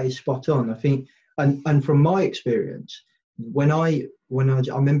 that's it. That is spot on. I think, and from my experience, when I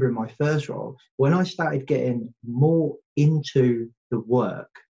remember in my first role, when I started getting more into the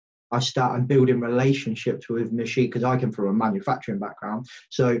work, I started building relationships with machine, because I come from a manufacturing background.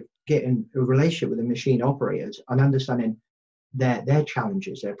 So getting a relationship with the machine operators and understanding their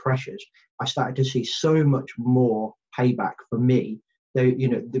challenges, their pressures, I started to see so much more payback for me.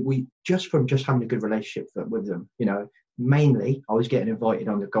 We just having a good relationship with them. Mainly I was getting invited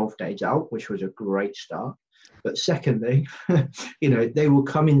on the golf days out, which was a great start. But secondly, they were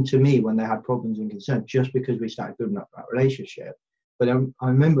coming to me when they had problems and concerns just because we started building up that relationship. But I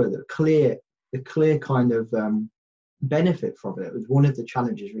remember the clear kind of benefit from it. It was one of the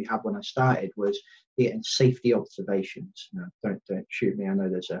challenges we had when I started was getting safety observations. Don't shoot me. I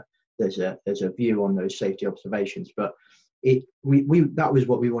know there's a view on those safety observations, but we that was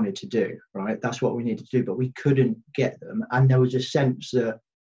what we wanted to do, right? That's what we needed to do, but we couldn't get them, and there was a sense that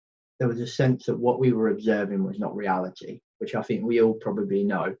what we were observing was not reality, which I think we all probably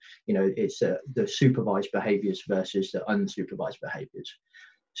know. It's the supervised behaviours versus the unsupervised behaviours.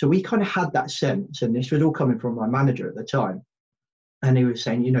 So we kind of had that sense, and this was all coming from my manager at the time. And he was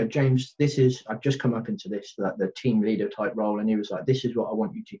saying, James, I've just come up into this, the team leader type role. And he was like, this is what I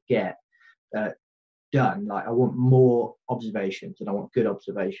want you to get done. Like, I want more observations and I want good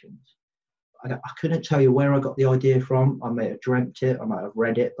observations. I couldn't tell you where I got the idea from. I may have dreamt it, I might have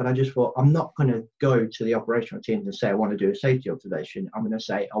read it, but I just thought, I'm not going to go to the operational team and say, I want to do a safety observation. I'm going to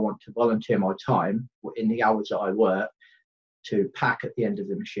say, I want to volunteer my time in the hours that I work to pack at the end of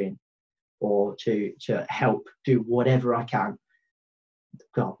the machine or to help do whatever I can.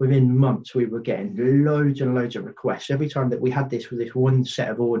 God, within months, we were getting loads and loads of requests. Every time that we had this one set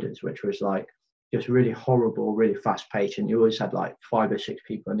of orders, which was like just really horrible, really fast paced, and you always had like 5 or 6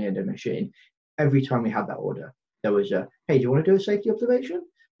 people on the end of the machine. Every time we had that order, there was hey, do you want to do a safety observation?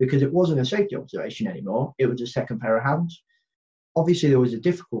 Because it wasn't a safety observation anymore. It was a second pair of hands. Obviously, there was a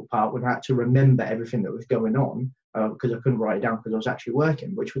difficult part when I had to remember everything that was going on because I couldn't write it down because I was actually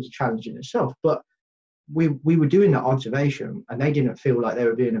working, which was a challenge in itself. But we were doing that observation and they didn't feel like they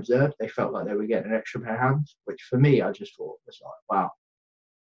were being observed. They felt like they were getting an extra pair of hands, which for me, I just thought was like, wow,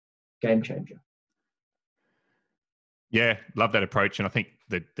 game changer. Yeah, love that approach. And I think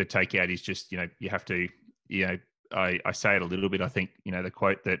the takeout is just, you have to, I say it a little bit. I think, the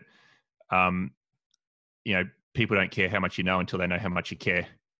quote that, people don't care how much you know until they know how much you care.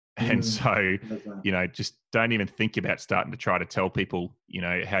 And so, just don't even think about starting to try to tell people,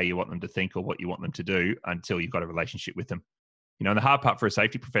 how you want them to think or what you want them to do until you've got a relationship with them. And the hard part for a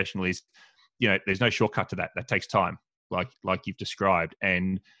safety professional is, there's no shortcut to that. That takes time, like you've described.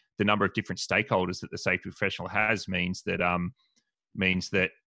 And the number of different stakeholders that the safety professional has means that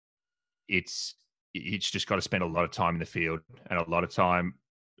it's just got to spend a lot of time in the field and a lot of time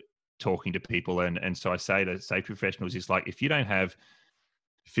talking to people. And so I say to safety professionals is like, if you don't have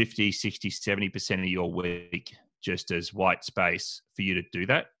 50, 60, 70% of your week just as white space for you to do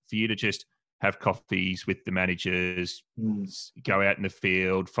that, for you to just have coffees with the managers, go out in the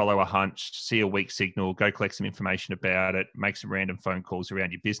field, follow a hunch, see a weak signal, go collect some information about it, make some random phone calls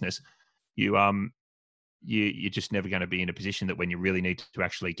around your business, you're just never going to be in a position that when you really need to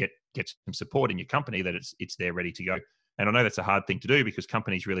actually get some support in your company, that it's there ready to go. And I know that's a hard thing to do because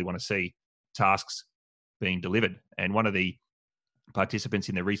companies really want to see tasks being delivered. And one of the participants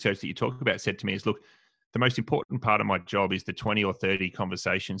in the research that you talk about said to me is, look, the most important part of my job is the 20 or 30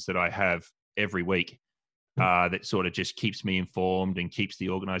 conversations that I have every week that sort of just keeps me informed and keeps the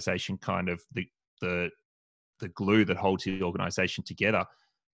organization kind of the glue that holds the organization together.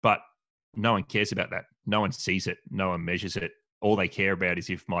 But no one cares about that. No one sees it. No one measures it. All they care about is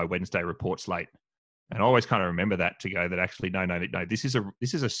if my Wednesday report's late. And I always kind of remember that to go that actually, no, this is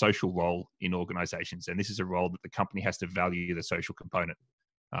a social role in organizations. And this is a role that the company has to value the social component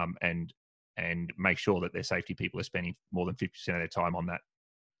and make sure that their safety people are spending more than 50% of their time on that.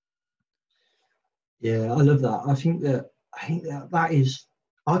 Yeah, I love that. I think that is,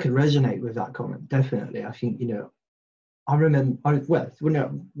 I can resonate with that comment, definitely. I think, I remember,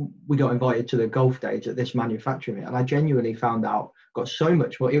 we got invited to the golf days at this manufacturing, and I genuinely found out, got so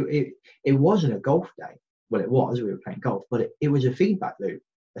much more. It wasn't a golf day. Well, it was, we were playing golf, but it was a feedback loop,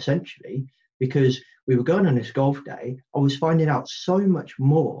 essentially, because we were going on this golf day. I was finding out so much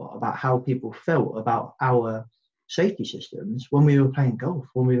more about how people felt about our safety systems when we were playing golf,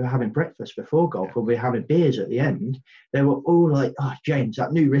 when we were having breakfast before golf, when we were having beers at the end. They were all like, "Oh, James,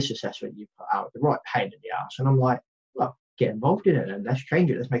 that new risk assessment you put out, the right pain in the ass." And I'm like, well, get involved in it and let's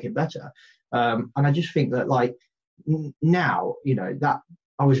change it, let's make it better. And I just think that, like, now, that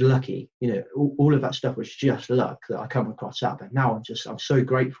I was lucky, all of that stuff was just luck that I come across that. But now I'm so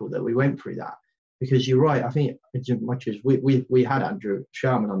grateful that we went through that, because you're right. I think as much as we had Andrew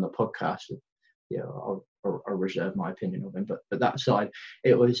Sharman on the podcast, I'll reserve my opinion of him, but that aside,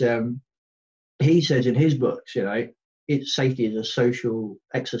 it was he says in his books, it's safety is a social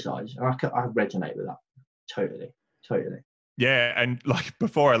exercise. I resonate with that totally. Yeah, and like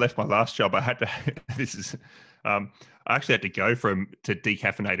before I left my last job, I had to I actually had to go to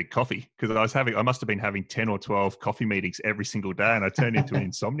decaffeinated coffee, because I must have been having 10 or 12 coffee meetings every single day, and I turned into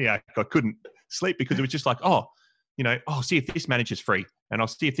an insomniac. I couldn't sleep because it was just like, I'll see if this manager's free, and I'll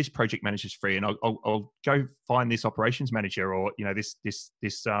see if this project manager's free, and I'll go find this operations manager, or this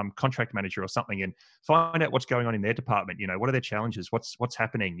contract manager or something, and find out what's going on in their department. What are their challenges? What's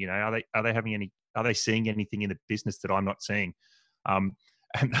happening? Are they seeing anything in the business that I'm not seeing? And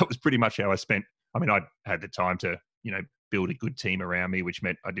that was pretty much how I spent. I mean, I had the time to build a good team around me, which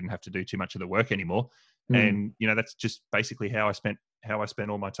meant I didn't have to do too much of the work anymore. And that's just basically how I spent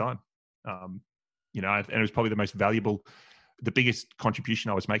all my time. And it was probably the most valuable, the biggest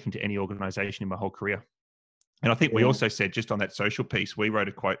contribution I was making to any organization in my whole career. And I think we also said, just on that social piece, we wrote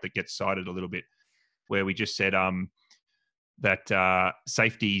a quote that gets cited a little bit, where we just said that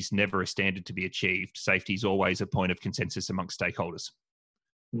safety is never a standard to be achieved. Safety is always a point of consensus amongst stakeholders.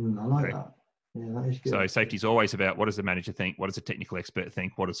 I like that. Yeah, that is good. So safety is always about, what does the manager think? What does the technical expert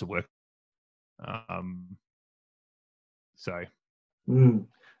think? What does the work?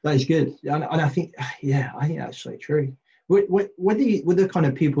 That is good, and I think, I think that's so true. Were the kind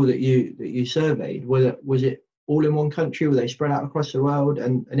of people that you surveyed, was it all in one country? Were they spread out across the world?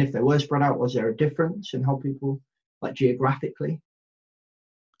 And if they were spread out, was there a difference in how people, like, geographically?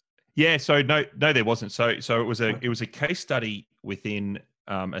 Yeah, so no, there wasn't. So it was a case study within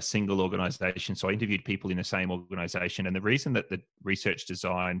a single organization. So I interviewed people in the same organization, and the reason that the research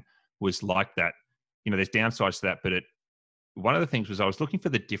design was like that, there's downsides to that, but one of the things was I was looking for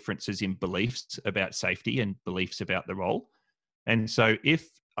the differences in beliefs about safety and beliefs about the role. And so if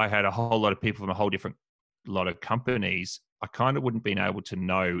I had a whole lot of people from a whole different lot of companies, I kind of wouldn't been able to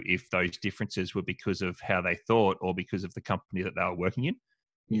know if those differences were because of how they thought or because of the company that they were working in.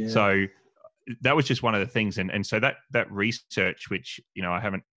 Yeah. So that was just one of the things. And so that research, which, I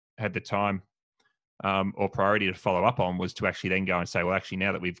haven't had the time or priority to follow up on, was to actually then go and say, well, actually,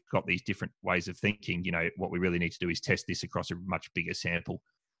 now that we've got these different ways of thinking, what we really need to do is test this across a much bigger sample.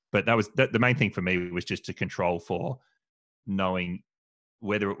 But that was the main thing for me, was just to control for knowing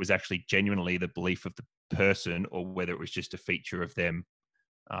whether it was actually genuinely the belief of the person or whether it was just a feature of them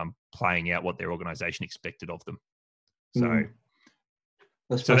playing out what their organization expected of them. So,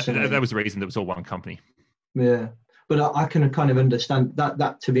 that was the reason that was all one company. Yeah. But I can kind of understand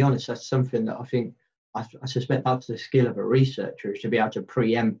that, to be honest, that's something that I think, I suspect that's the skill of a researcher, is to be able to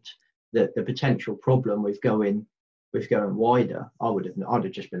preempt the potential problem with going wider. I'd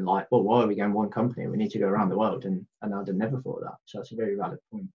have just been like, well, why are we going one company? We need to go around the world, and I'd have never thought of that. So that's a very valid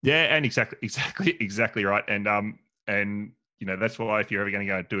point. Yeah, and exactly right. And that's why, if you're ever going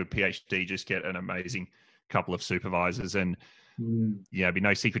to go do a PhD, just get an amazing couple of supervisors. And it'd be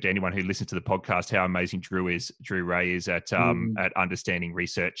no secret to anyone who listens to the podcast how amazing Drew Ray is at understanding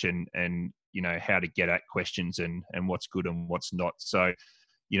research and how to get at questions and what's good and what's not. So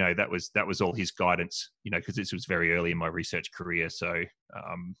that was all his guidance, because this was very early in my research career. So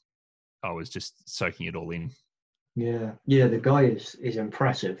I was just soaking it all in. Yeah, the guy is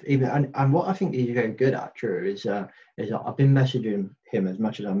impressive. Even and what I think he's very good at, Drew, is I've been messaging him as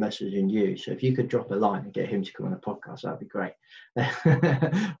much as I'm messaging you. So if you could drop a line and get him to come on the podcast, that'd be great.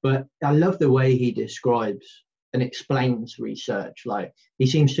 But I love the way he describes and explains research. Like he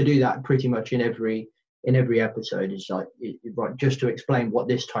seems to do that pretty much in every episode. It's like right, just to explain what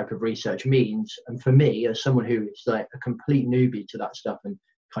this type of research means. And for me, as someone who is like a complete newbie to that stuff and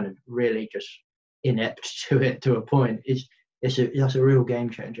kind of really just inept to it to a point, that's a real game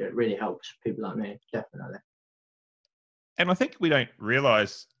changer. It really helps people like me, definitely. And I think we don't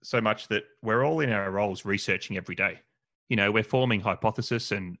realize so much that we're all in our roles researching every day. You know, we're forming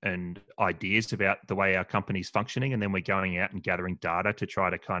hypothesis and ideas about the way our company's functioning, and then we're going out and gathering data to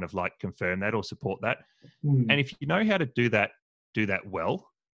try to kind of like confirm that or support that. And if you know how to do that well,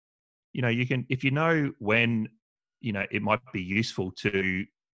 you know, you can, if you know when, you know, it might be useful to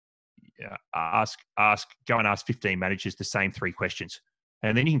go and ask 15 managers the same 3 questions.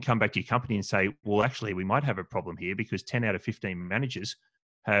 And then you can come back to your company and say, well, actually, we might have a problem here because 10 out of 15 managers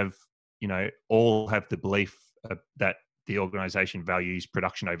have, you know, all have the belief that the organization values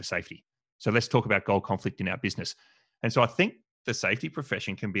production over safety. So let's talk about goal conflict in our business. And so I think the safety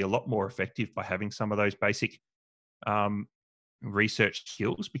profession can be a lot more effective by having some of those basic research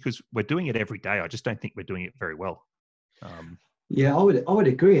skills, because we're doing it every day. I just don't think we're doing it very well. Yeah, I would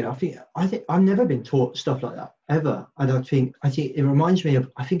agree, and I think I've never been taught stuff like that ever. And I think it reminds me of,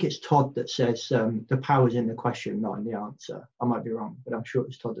 I think it's Todd that says the power's in the question, not in the answer. I might be wrong, but I'm sure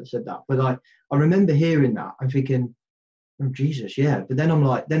it's Todd that said that. But I remember hearing that. I'm thinking, oh, Jesus, yeah. But then I'm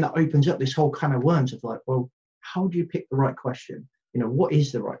like, then that opens up this whole kind of worms of like, well, how do you pick the right question? You know, what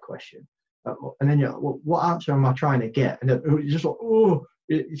is the right question? And then what answer am I trying to get? And it's just like, oh,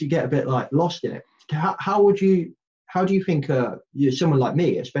 if you get a bit like lost in it, how do you think someone like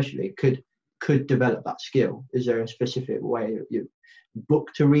me, especially, could develop that skill? Is there a specific way, book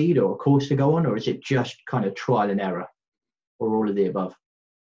to read or a course to go on, or is it just kind of trial and error, or all of the above?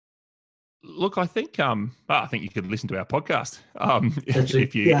 Look, I think you could listen to our podcast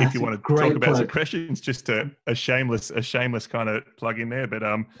if you want to talk about some questions. Just a shameless kind of plug in there, but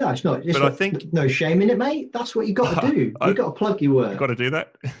no, it's not. I think no shame in it, mate. That's what you got to do. You got to plug your work. Got to do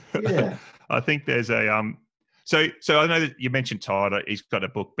that. Yeah. I think there's a So I know that you mentioned Todd. He's got a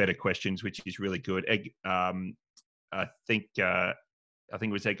book, Better Questions, which is really good. I think it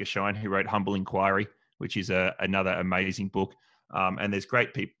was Edgar Schein who wrote Humble Inquiry, which is another amazing book. And there's great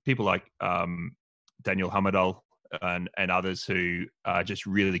people like Daniel Hamadal and others who are just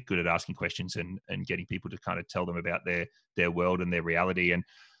really good at asking questions and getting people to kind of tell them about their world and their reality. And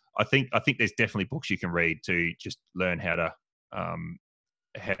I think there's definitely books you can read to just learn how to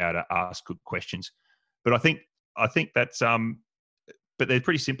ask good questions. But I think that's but they're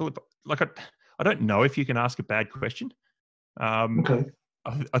pretty simple. Like I don't know if you can ask a bad question. Okay.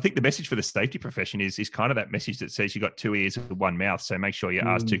 I think the message for the safety profession is kind of that message that says you got 2 ears and 1 mouth. So make sure you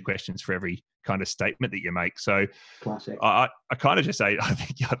ask 2 questions for every kind of statement that you make. So classic. I kind of just say, I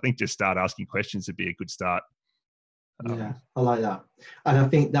think just start asking questions would be a good start. Yeah, I like that. And I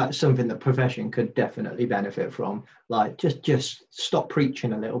think that's something that profession could definitely benefit from. Like just stop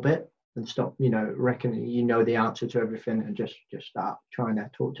preaching a little bit and stop, reckoning the answer to everything, and just start trying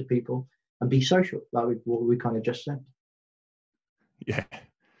to talk to people and be social, like what we kind of just said. Yeah,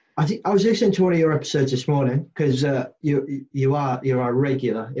 I was listening to one of your episodes this morning because you're a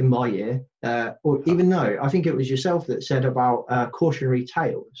regular in my ear, or even though I think it was yourself that said about Cautionary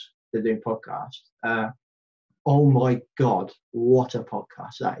Tales, the doing podcast. Oh my God, what a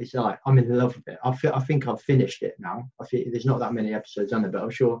podcast that is! Like, I'm in love with it. I think I've finished it now. I think there's not that many episodes on it, but I'm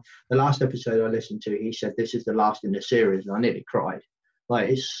sure the last episode I listened to, he said this is the last in the series, and I nearly cried. Like,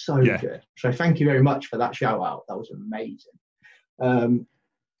 it's so good. So thank you very much for that shout out. That was amazing.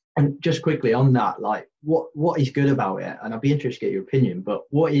 And just quickly on that, like what is good about it, and I'd be interested to get your opinion, but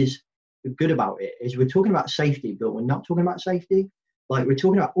what is good about it is we're talking about safety, but we're not talking about safety. Like, we're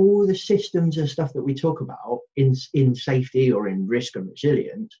talking about all the systems and stuff that we talk about in safety or in risk and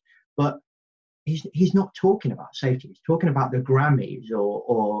resilience, but he's not talking about safety. He's talking about the Grammys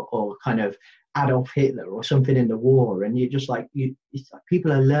or kind of Adolf Hitler or something in the war, and you're just like, it's like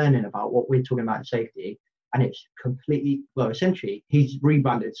people are learning about what we're talking about in safety. And it's completely, essentially, he's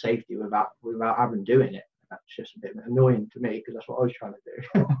rebranded safety without having doing it. That's just a bit annoying to me because that's what I was trying to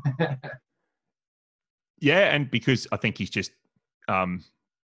do. Yeah, and because I think he's just, not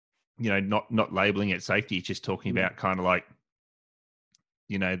labeling it safety. He's just talking about kind of like,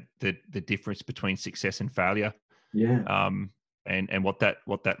 the difference between success and failure. Yeah. And what that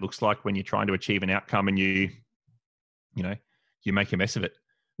looks like when you're trying to achieve an outcome and you make a mess of it.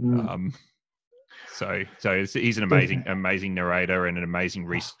 He's an amazing narrator and an amazing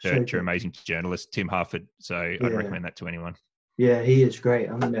researcher, amazing journalist, Tim Harford. So I'd recommend that to anyone. Yeah, he is great.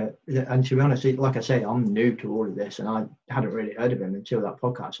 I mean, and to be honest, like I say, I'm new to all of this, and I hadn't really heard of him until that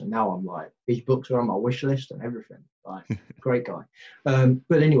podcast. And now I'm like, his books are on my wish list and everything. Like, great guy.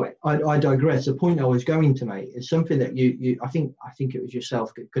 But anyway, I digress. The point I was going to make is something that you I think it was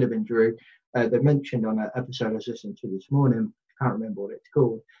yourself. It could have been Drew. They mentioned on an episode I was listening to this morning. I can't remember what it's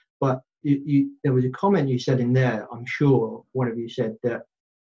called, but there was a comment you said in there. I'm sure one of you said that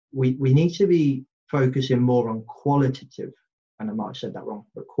we need to be focusing more on qualitative. And I might have said that wrong,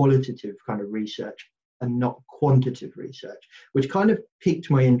 but qualitative kind of research and not quantitative research, which kind of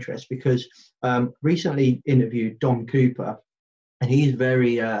piqued my interest because recently interviewed Dom Cooper, and he's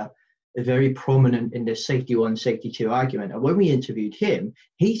very prominent in this safety 1, safety 2 argument. And when we interviewed him,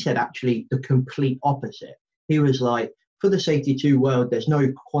 he said actually the complete opposite. He was like, for the safety 2 world, there's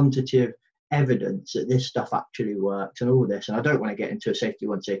no quantitative evidence that this stuff actually works and all this. And I don't want to get into a safety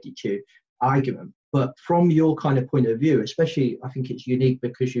 1, safety 2 argument, but from your kind of point of view, especially, I think it's unique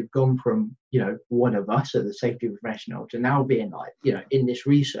because you've gone from, one of us as a safety professional to now being like, in this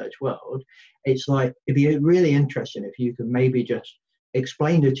research world. It's like, it'd be really interesting if you could maybe just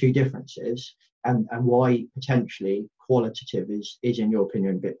explain the two differences and why potentially qualitative is in your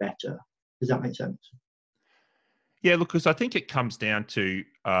opinion a bit better. Does that make sense? Yeah, look, because I think it comes down to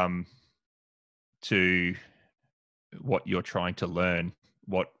what you're trying to learn.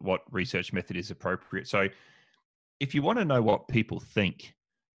 What research method is appropriate. So if you want to know what people think,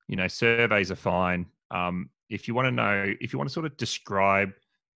 surveys are fine. If you want to sort of describe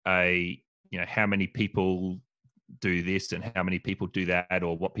how many people do this and how many people do that,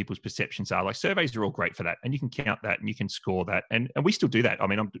 or what people's perceptions are, like surveys are all great for that. And you can count that and you can score that. And we still do that. I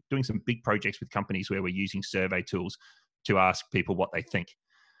mean, I'm doing some big projects with companies where we're using survey tools to ask people what they think.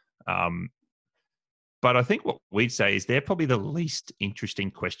 But I think what we'd say is they're probably the least interesting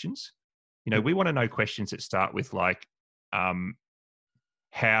questions. We want to know questions that start with like,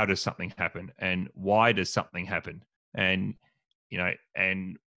 how does something happen, and why does something happen, and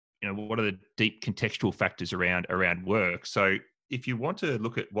what are the deep contextual factors around work. So if you want to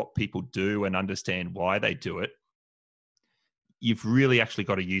look at what people do and understand why they do it, you've really actually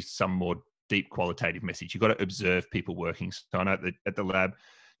got to use some more deep qualitative message. You've got to observe people working. So I know that at the lab,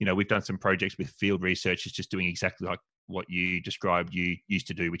 we've done some projects with field researchers just doing exactly like what you described you used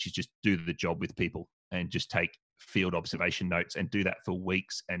to do, which is just do the job with people and just take field observation notes and do that for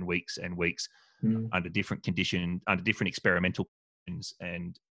weeks and weeks and weeks under different conditions, under different experimental conditions,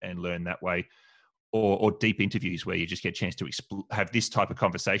 and learn that way. Or deep interviews where you just get a chance to have this type of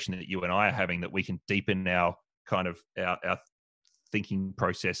conversation that you and I are having, that we can deepen our kind of our thinking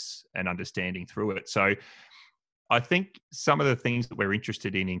process and understanding through it. So I think some of the things that we're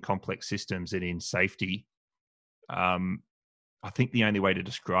interested in complex systems and in safety, I think the only way to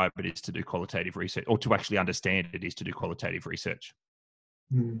describe it is to do qualitative research, or to actually understand it is to do qualitative research.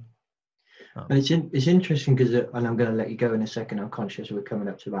 And it's interesting because, and I'm going to let you go in a second. I'm conscious we're coming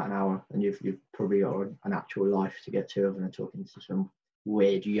up to about an hour, and you've probably got an actual life to get to, other than talking to some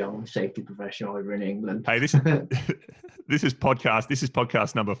weird young safety professional over in England. Hey, this is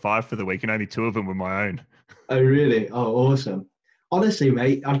podcast number 5 for the week, and only 2 of them were my own. Oh, really? Oh, awesome. Honestly,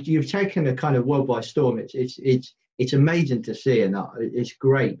 mate, you've taken a kind of world by storm. It's amazing to see, and it's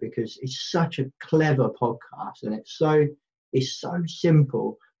great because it's such a clever podcast, and it's so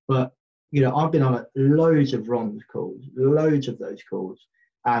simple. But I've been on loads of Ron's calls, loads of those calls,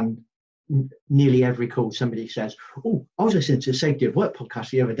 and nearly every call somebody says, "Oh, I was listening to the Safety of Work podcast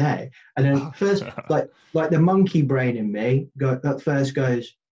the other day," and then first, like the monkey brain in me at first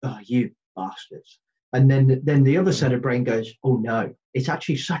goes, "Oh, you bastards," and then the other side of brain goes, "Oh no, it's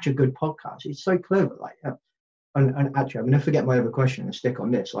actually such a good podcast. It's so clever." Like, and actually, I'm going to forget my other question and stick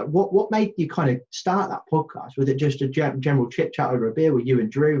on this. Like, what made you kind of start that podcast? Was it just a general chit chat over a beer with you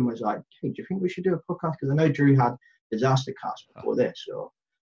and Drew, and was like, "Hey, do you think we should do a podcast?" Because I know Drew had Disaster Cast before this, or.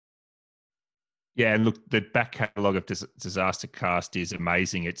 Yeah, and look, the back catalogue of Disaster Cast is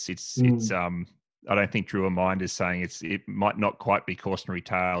amazing. It's I don't think Drew or Mind is saying it might not quite be cautionary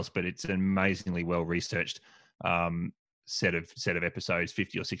tales, but it's an amazingly well researched set of episodes,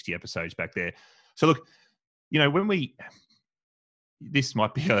 50 or 60 episodes back there. So look, this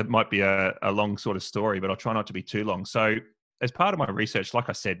might be a long sort of story, but I'll try not to be too long. So as part of my research, like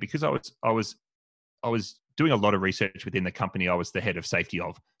I said, because I was doing a lot of research within the company I was the head of safety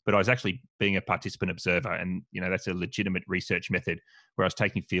of, but I was actually being a participant observer, and that's a legitimate research method where I was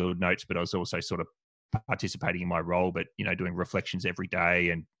taking field notes, but I was also sort of participating in my role, but doing reflections every day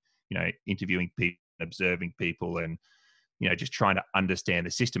and interviewing people, observing people, and just trying to understand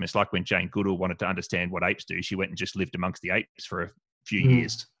the system. It's like when Jane Goodall wanted to understand what apes do, she went and just lived amongst the apes for a few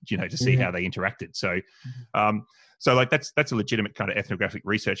years, to see how they interacted. So, so like that's a legitimate kind of ethnographic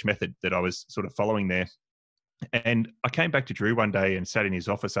research method that I was sort of following there. And I came back to Drew one day and sat in his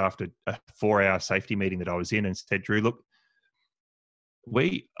office after a 4-hour safety meeting that I was in and said, Drew, look,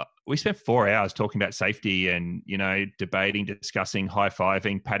 we spent 4 hours talking about safety and, debating, discussing,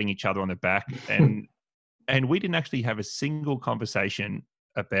 high-fiving, patting each other on the back. And we didn't actually have a single conversation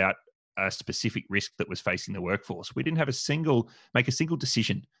about a specific risk that was facing the workforce. We didn't make a single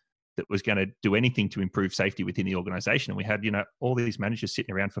decision that was going to do anything to improve safety within the organization. And we had, all these managers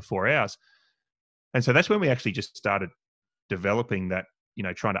sitting around for 4 hours. And so that's when we actually just started developing that,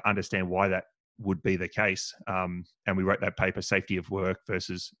 trying to understand why that would be the case. And we wrote that paper, Safety Work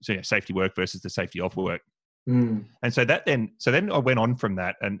versus the Safety of Work. And so then I went on from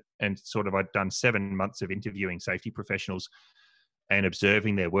that and sort of I'd done 7 months of interviewing safety professionals and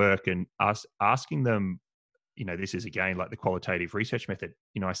observing their work and asking them, this is again like the qualitative research method.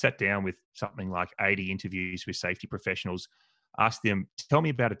 I sat down with something like 80 interviews with safety professionals, asked them, tell me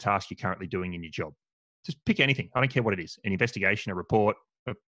about a task you're currently doing in your job. Just pick anything. I don't care what it is. An investigation, a report,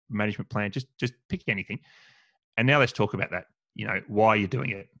 a management plan, just pick anything. And now let's talk about that. Why you're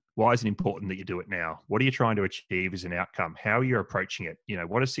doing it. Why is it important that you do it now? What are you trying to achieve as an outcome? How are you approaching it?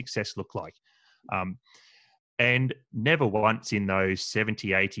 What does success look like? And never once in those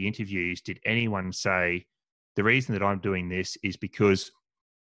 70, 80 interviews did anyone say, the reason that I'm doing this is because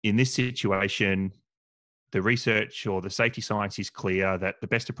in this situation, the research or the safety science is clear that the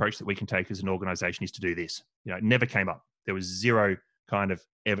best approach that we can take as an organization is to do this. It never came up. There was zero kind of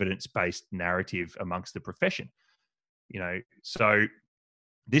evidence-based narrative amongst the profession. So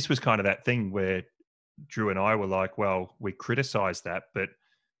this was kind of that thing where Drew and I were like, well, we criticize that, but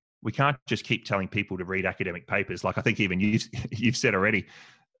we can't just keep telling people to read academic papers. Like I think even you've said already,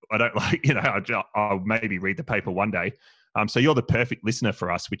 I don't like, I'll maybe read the paper one day. So you're the perfect listener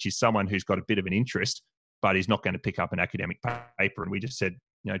for us, which is someone who's got a bit of an interest, but is not going to pick up an academic paper. And we just said,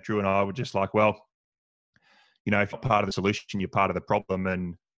 Drew and I were just like, well, if you're part of the solution, you're part of the problem.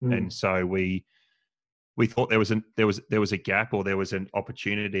 And so we thought there was a gap, or there was an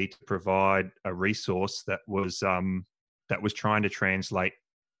opportunity to provide a resource that was trying to translate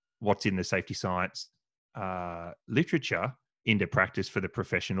what's in the safety science literature into practice for the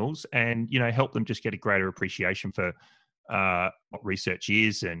professionals, and help them just get a greater appreciation for what research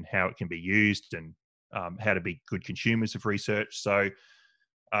is and how it can be used, and how to be good consumers of research. So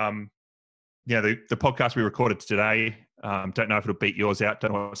the podcast we recorded today, don't know if it'll beat yours out,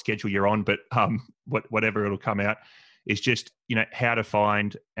 don't know what schedule you're on, but whatever it'll come out, is just, how to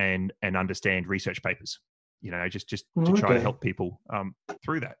find and understand research papers, just to try to help people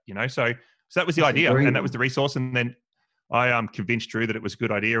through that, So that was the idea, and that was the resource. And then I convinced Drew that it was a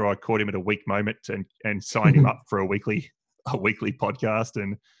good idea. I caught him at a weak moment and signed him up for a weekly podcast.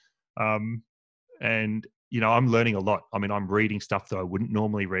 And I'm learning a lot. I mean, I'm reading stuff that I wouldn't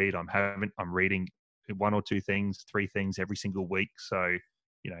normally read. I'm reading 1 or 2 things, 3 things every single week. So,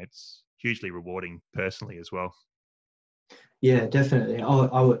 it's hugely rewarding personally as well. Yeah, definitely.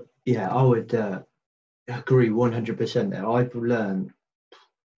 I would agree 100% there. I've learned,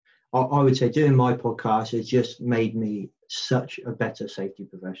 I would say doing my podcast has just made me such a better safety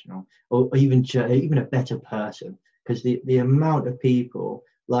professional, or even a better person, because the amount of people,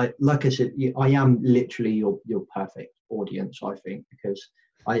 like I said, I am literally your perfect audience, I think, because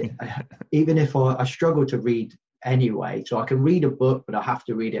I even if I struggle to read anyway, so I can read a book, but I have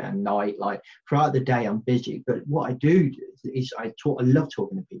to read it at night. Like throughout the day, I'm busy. But what I do is I love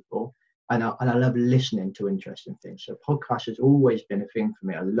talking to people, and I love listening to interesting things. So podcasts has always been a thing for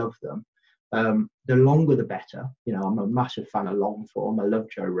me. I love them. The longer the better. I'm a massive fan of long form. I love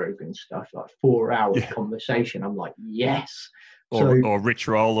Joe Rogan stuff, like 4 hours conversation. I'm like, yes. Or Rich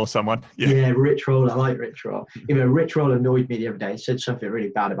Roll or someone. Yeah, Rich Roll. I like Rich Roll. Rich Roll annoyed me the other day. He said something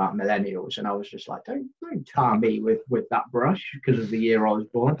really bad about millennials, and I was just like, don't tar me with that brush because of the year I was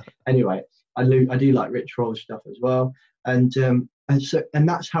born. Anyway, I do like Rich Roll stuff as well, and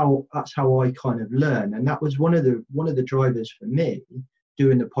that's how I kind of learn, and that was one of the drivers for me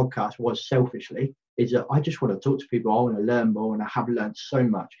doing the podcast, was selfishly, is that I just want to talk to people. I want to learn more, and I have learned so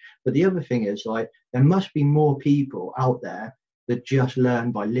much. But the other thing is, like, there must be more people out there that just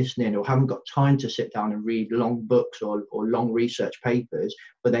learn by listening, or haven't got time to sit down and read long books or long research papers,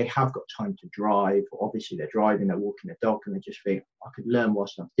 but they have got time to drive. Obviously, they're driving, they're walking the dog, and they just think, I could learn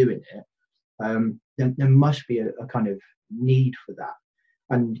whilst I'm doing it. There must be a kind of need for that.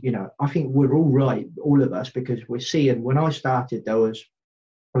 And, I think we're all right, all of us, because we're seeing, when I started, there was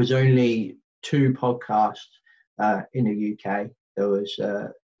only 2 podcasts in the UK. There was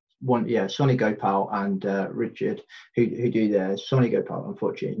Sonny Gopal and Richard who do their Sonny Gopal.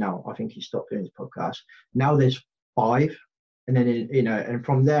 Unfortunately, now I think he stopped doing his podcast. Now there's 5, and then and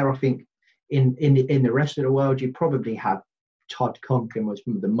from there, I think in the rest of the world, you probably have Todd Conklin was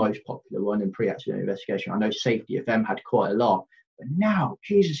the most popular one in pre-accident investigation. I know Safety FM had quite a lot, but now,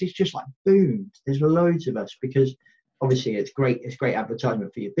 Jesus, it's just like boomed. There's loads of us because obviously it's great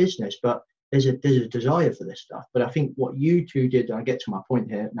advertisement for your business, but there's a desire for this stuff. But I think what you two did, and I get to my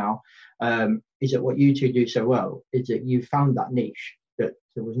point here now, is that what you two do so well is that you found that niche that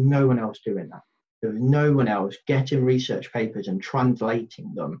there was no one else doing that. There was no one else getting research papers and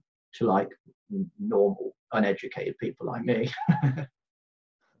translating them to like normal, uneducated people like me.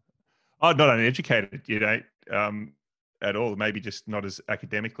 Oh, not uneducated, at all. Maybe just not as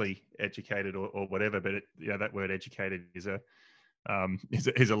academically educated or whatever. But that word "educated" is a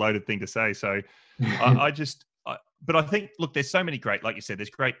loaded thing to say. So, but I think, look, there's so many great, like you said, there's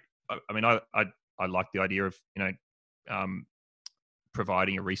great. I mean, I like the idea of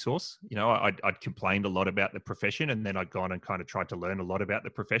providing a resource. I'd complained a lot about the profession, and then I'd gone and kind of tried to learn a lot about the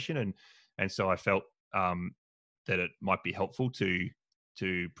profession, and so I felt that it might be helpful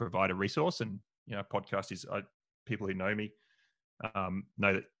to provide a resource. And podcast is, people who know me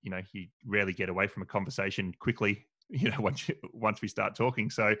know that you rarely get away from a conversation quickly. Once we start talking.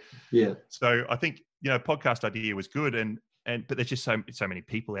 So yeah. So I think podcast idea was good, but there's just so many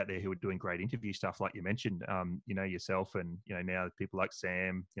people out there who are doing great interview stuff, like you mentioned. Yourself, and now people like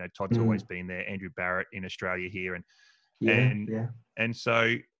Sam. Todd's always been there. Andrew Barrett in Australia here, and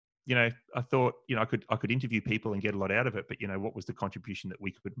so I thought I could interview people and get a lot out of it. But what was the contribution that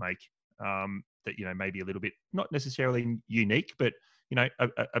we could make? That maybe a little bit, not necessarily unique, but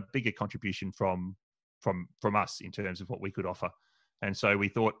a bigger contribution from us in terms of what we could offer. And so we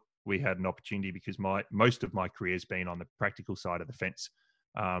thought we had an opportunity, because most of my career has been on the practical side of the fence,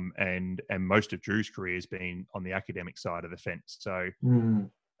 and most of Drew's career has been on the academic side of the fence. So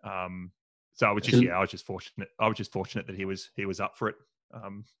so I was just fortunate. I was just fortunate that he was up for it.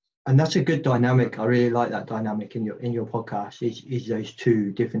 And that's a good dynamic. I really like that dynamic in your podcast. Is those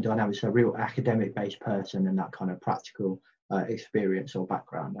two different dynamics, a real academic based person and that kind of practical experience or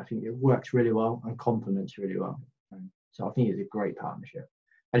background. I think it works really well and complements really well. So I think it's a great partnership.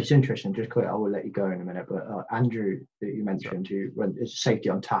 And it's interesting, just quick, I will let you go in a minute, but Andrew that you mentioned, who runs, it's Safety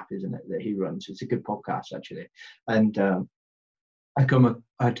on Tap, isn't it, that he runs? It's a good podcast actually. And I'd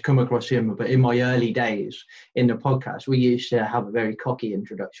come across him, but in my early days in the podcast, we used to have a very cocky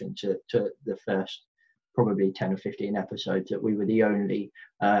introduction to the first probably 10 or 15 episodes, that we were the only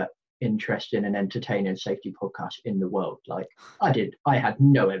interesting and entertaining safety podcast in the world. Like I had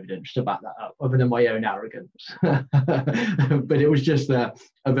no evidence to back that up other than my own arrogance. But it was just a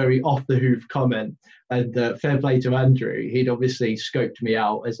very off the hoof comment. And fair play to Andrew, he'd obviously scoped me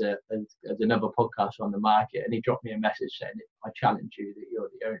out as another podcast on the market, and he dropped me a message saying, I challenge you that you're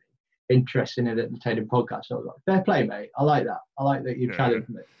the only interesting and entertaining podcast. So I was like, fair play, mate. I like that. I like that you challenged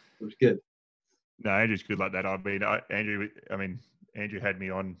me. It was good. No, Andrew's good like that. I mean, Andrew had me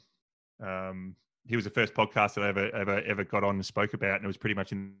on. He was the first podcast that I ever got on and spoke about, and it was pretty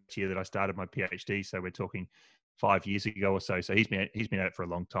much in the year that I started my PhD. So we're talking 5 years ago or so. So he's been at it for a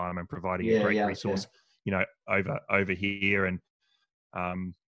long time and providing a great resource, over here, and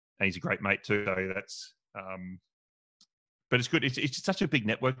he's a great mate too. So that's, but it's good. It's just such a big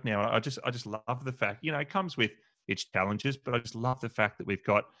network now. I just love the fact, it comes with its challenges, but I just love the fact that we've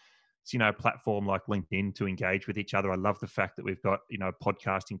got, a platform like LinkedIn to engage with each other. I love the fact that we've got, a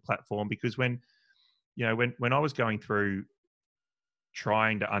podcasting platform, because when I was going through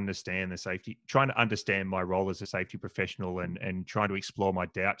trying to understand my role as a safety professional and trying to explore my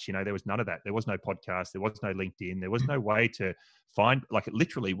doubts, there was none of that. There was no podcast. There was no LinkedIn. There was no way to find, like, it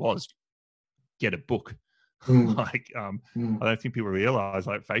literally was get a book. I don't think people realize,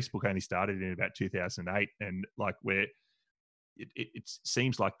 like, Facebook only started in about 2008, and like it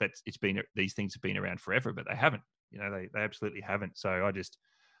seems like these things have been around forever, but they haven't. They absolutely haven't. So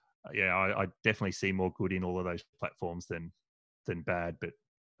I definitely see more good in all of those platforms than bad. But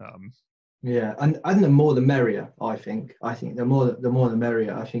and the more the merrier. I think the more the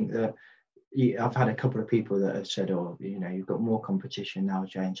merrier. I think that I've had a couple of people that have said, "Oh, you've got more competition now,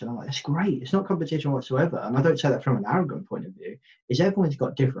 James," and I'm like, "That's great. It's not competition whatsoever." And I don't say that from an arrogant point of view. Is everyone's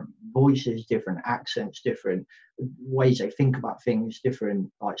got different voices, different accents, different ways they think about things, different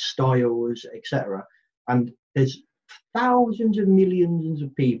like styles, etc. And there's thousands of millions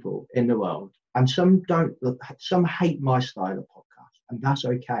of people in the world, and some hate my style of podcast, and that's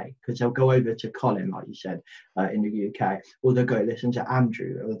okay, because they'll go over to Colin, like you said, in the UK, or they'll go listen to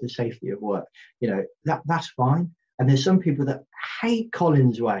Andrew or the safety of work. That's fine. And there's some people that hate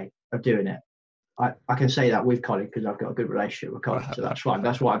Colin's way of doing it. I can say that with Colin because I've got a good relationship with Colin, so that's fine.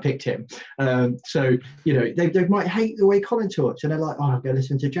 That's why I picked him. So they might hate the way Colin talks, and they're like, "Oh, I'll go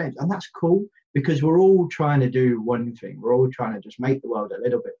listen to James," and that's cool, because we're all trying to do one thing. We're all trying to just make the world a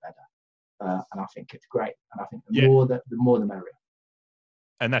little bit better, and I think it's great. And I think the more the merrier.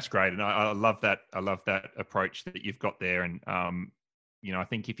 And that's great. And I love that. I love that approach that you've got there. And I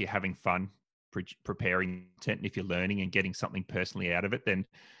think if you're having fun preparing content, and if you're learning and getting something personally out of it, then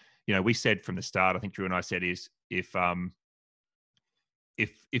we said from the start, I think Drew and I said, is if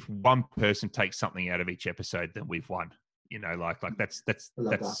one person takes something out of each episode, then we've won. That's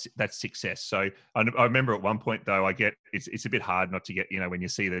success. So I remember at one point though, it's a bit hard not to get, when you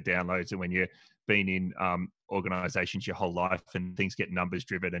see the downloads and when you've been in organizations your whole life and things get numbers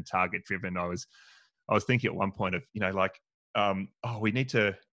driven and target driven. I was thinking at one point of, we need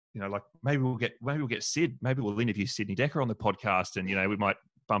to, maybe we'll get Sid, maybe we'll interview Sydney Decker on the podcast, and, we might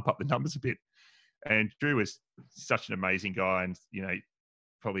bump up the numbers a bit. And Drew was such an amazing guy, and,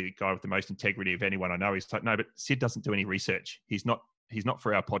 probably the guy with the most integrity of anyone I know. He's like, no, but Sid doesn't do any research. He's not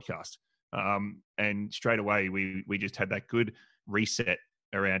for our podcast. And straight away, we just had that good reset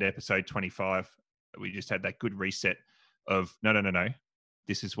around episode 25. We just had that good reset of no.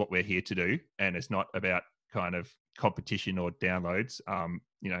 This is what we're here to do. And it's not about kind of competition or downloads.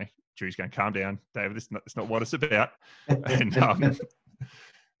 Drew's going, calm down, David. It's not what it's about. And,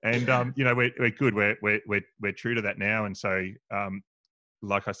 we're good. We're true to that now. And so,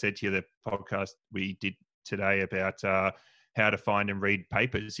 like I said to you, the podcast we did today about how to find and read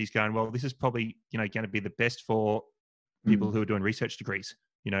papers, he's going, well, this is probably, going to be the best for people who are doing research degrees,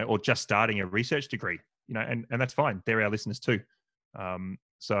 or just starting a research degree, and that's fine. They're our listeners too.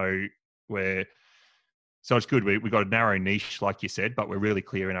 So it's good. We got a narrow niche, like you said, but we're really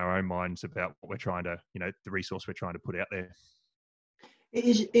clear in our own minds about what we're trying to, the resource we're trying to put out there.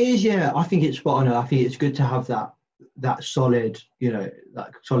 It is, yeah. I think it's spot on. I think it's good to have that solid,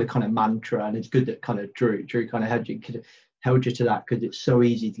 that solid kind of mantra, and it's good that kind of Drew kind of held you to that, because it's so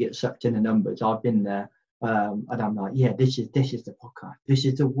easy to get sucked in the numbers. I've been there, and I'm like, yeah, this is the podcast. This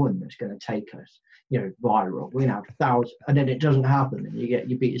is the one that's going to take us, viral. We're now 1,000, and then it doesn't happen, and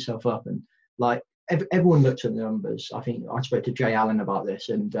you beat yourself up, and like everyone looks at the numbers. I think I spoke to Jay Allen about this,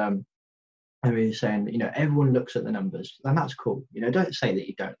 and he was saying, everyone looks at the numbers, and that's cool. Don't say that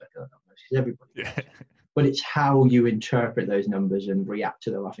you don't look at the numbers, because everybody does. But it's how you interpret those numbers and react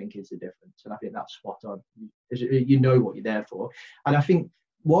to them, I think, is the difference. And I think that's spot on. You know what you're there for. And I think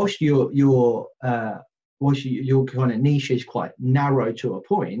whilst your kind of niche is quite narrow to a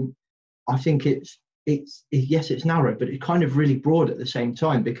point, I think it's narrow, but it's kind of really broad at the same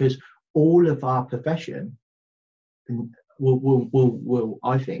time, because all of our profession will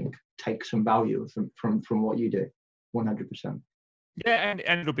I think take some value from what you do, 100%. Yeah,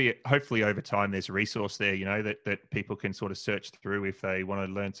 and it'll be, hopefully over time there's a resource there, that people can sort of search through if they want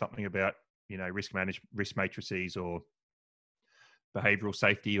to learn something about, risk matrices or behavioral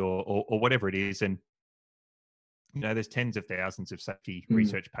safety or whatever it is. And there's tens of thousands of safety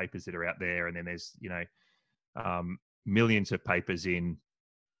research papers that are out there, and then there's millions of papers in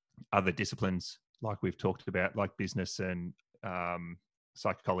other disciplines, like we've talked about, like business and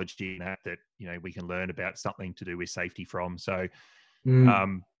psychology, and that we can learn about something to do with safety from. So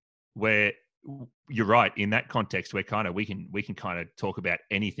where you're right in that context, where we can kind of talk about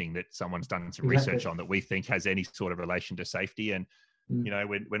anything that someone's done some research on that we think has any sort of relation to safety, and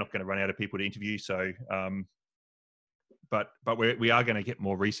we're not going to run out of people to interview. So but we are going to get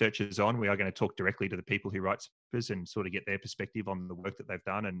more researchers on. We are going to talk directly to the people who write papers and sort of get their perspective on the work that they've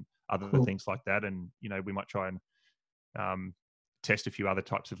done and other things like that. And we might try and test a few other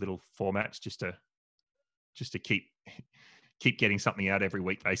types of little formats just to keep getting something out every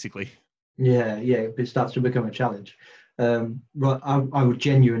week, basically. Yeah, it starts to become a challenge. Right, I would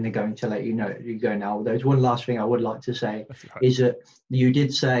genuinely going to let you go now. There's one last thing I would like to say, is that you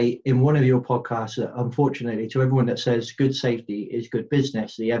did say in one of your podcasts that, unfortunately, to everyone that says good safety is good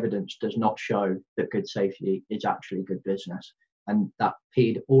business, the evidence does not show that good safety is actually good business. And that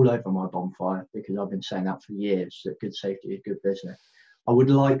peed all over my bonfire, because I've been saying that for years, that good safety is good business. I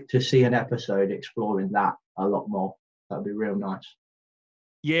would like to see an episode exploring that a lot more. That'd be real nice.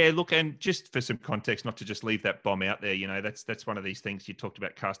 Yeah, look, and just for some context, not to just leave that bomb out there, that's one of these things you talked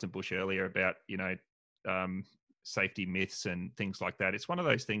about, Carsten Bush, earlier about, safety myths and things like that. It's one of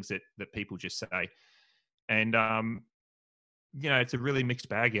those things that people just say. And it's a really mixed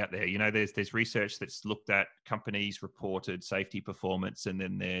bag out there. There's research that's looked at companies' reported safety performance and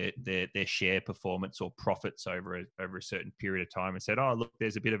then their share performance or profits over a certain period of time and said, oh, look,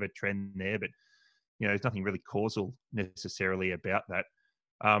 there's a bit of a trend there, but there's nothing really causal necessarily about that.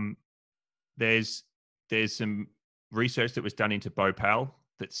 There's some research that was done into Bhopal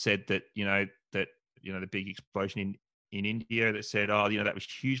that said that the big explosion in India that said, oh, that was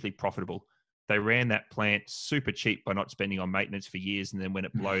hugely profitable. They ran that plant super cheap by not spending on maintenance for years. And then when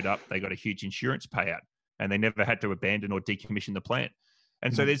it blowed up, they got a huge insurance payout and they never had to abandon or decommission the plant.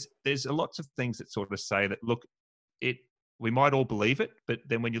 And so there's lots of things that sort of say that, look, we might all believe it, but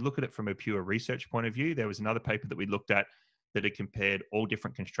then when you look at it from a pure research point of view, there was another paper that we looked at that had compared all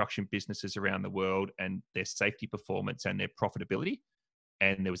different construction businesses around the world and their safety performance and their profitability.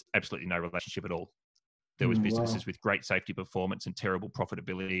 And there was absolutely no relationship at all. There was businesses with great safety performance and terrible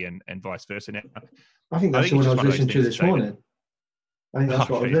profitability and vice versa. Now, I think that's what I was listening to this morning. I think that's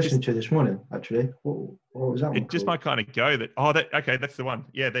what I was listening to this morning, actually. What was that one? It just might kind of go that, that's the one.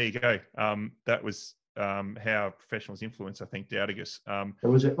 Yeah, there you go. That was how professionals influence, I think, Dowdicus.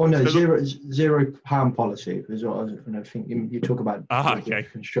 Was it? Oh, no, zero harm policy. Was what I think you talk about the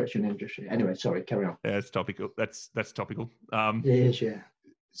construction industry. Anyway, sorry, carry on. Yeah, it's topical. That's topical. It is, yeah.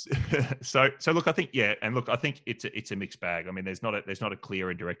 So look, I think I think it's a mixed bag. I mean, there's not a clear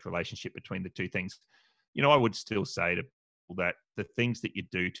and direct relationship between the two things. I would still say to people that the things that you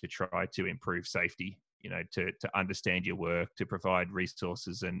do to try to improve safety, to understand your work, to provide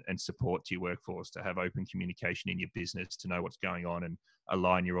resources and support to your workforce, to have open communication in your business, to know what's going on and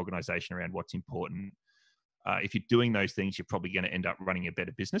align your organization around what's important. If you're doing those things, you're probably going to end up running a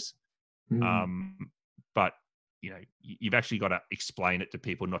better business. But you've actually got to explain it to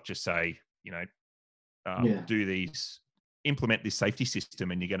people, not just say, implement this safety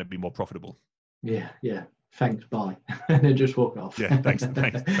system and you're going to be more profitable. Yeah. Thanks, bye. And then just walk off. Yeah, thanks.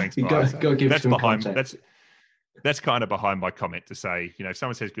 You got to give some context. That's kind of behind my comment to say, if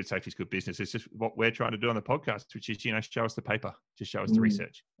someone says good safety is good business, it's just what we're trying to do on the podcast, which is, show us the paper, just show us the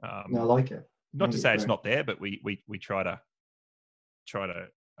research. I like it. Not to say it's not there, but we try to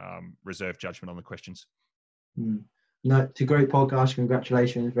reserve judgment on the questions. No, it's a great podcast.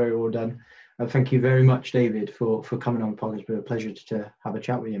 Congratulations, very well done. Thank you very much, David, for coming on the podcast. It's been a pleasure to have a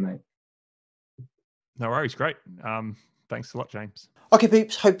chat with you, mate. No worries, great. Thanks a lot, James. Okay,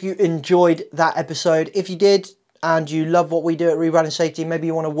 peeps, hope you enjoyed that episode. If you did and you love what we do at Rebranding Safety, maybe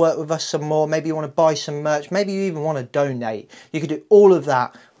you want to work with us some more, maybe you want to buy some merch, maybe you even want to donate, you can do all of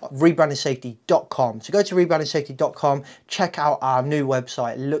that at rebrandingsafety.com. So go to rebrandingsafety.com, check out our new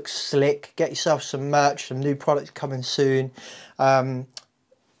website. It looks slick. Get yourself some merch, some new products coming soon.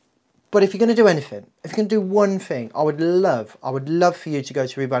 But if you're going to do anything, if you're going to do one thing, I would love for you to go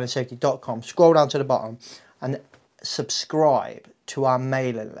to rebrandingsafety.com, scroll down to the bottom and subscribe to our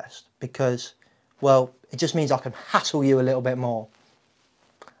mailing list, because, well, it just means I can hassle you a little bit more.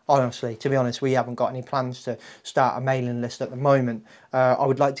 Honestly, to be honest, we haven't got any plans to start a mailing list at the moment. I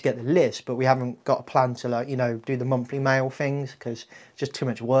would like to get the list, but we haven't got a plan to do the monthly mail things because it's just too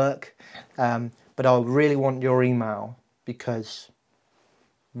much work. But I really want your email because,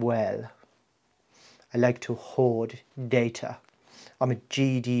 well, I like to hoard data. I'm a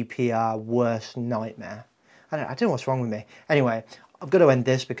GDPR worst nightmare. I don't know what's wrong with me. Anyway, I've got to end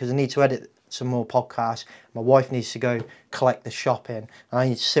this because I need to edit some more podcasts. My wife needs to go collect the shopping. And I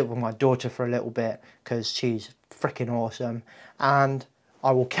need to sit with my daughter for a little bit because she's freaking awesome. And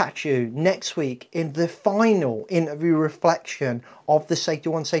I will catch you next week in the final interview reflection of the Safety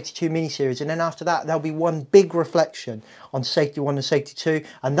 1, Safety 2 mini-series. And then after that, there'll be one big reflection on Safety 1 and Safety 2.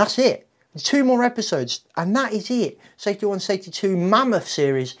 And that's it. 2 more episodes. And that is it. Safety 1, Safety 2 Mammoth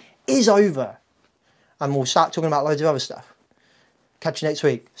series is over. And we'll start talking about loads of other stuff. Catch you next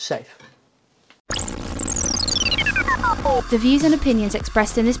week. Safe. The views and opinions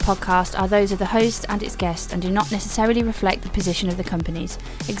expressed in this podcast are those of the host and its guest and do not necessarily reflect the position of the companies.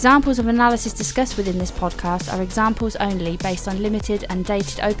 Examples of analysis discussed within this podcast are examples only based on limited and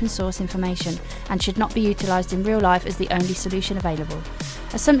dated open source information and should not be utilised in real life as the only solution available.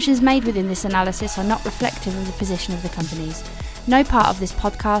 Assumptions made within this analysis are not reflective of the position of the companies. No part of this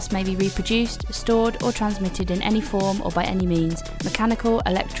podcast may be reproduced, stored or transmitted in any form or by any means, mechanical,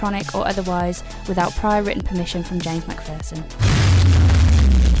 electronic or otherwise, without prior written permission from James Macpherson.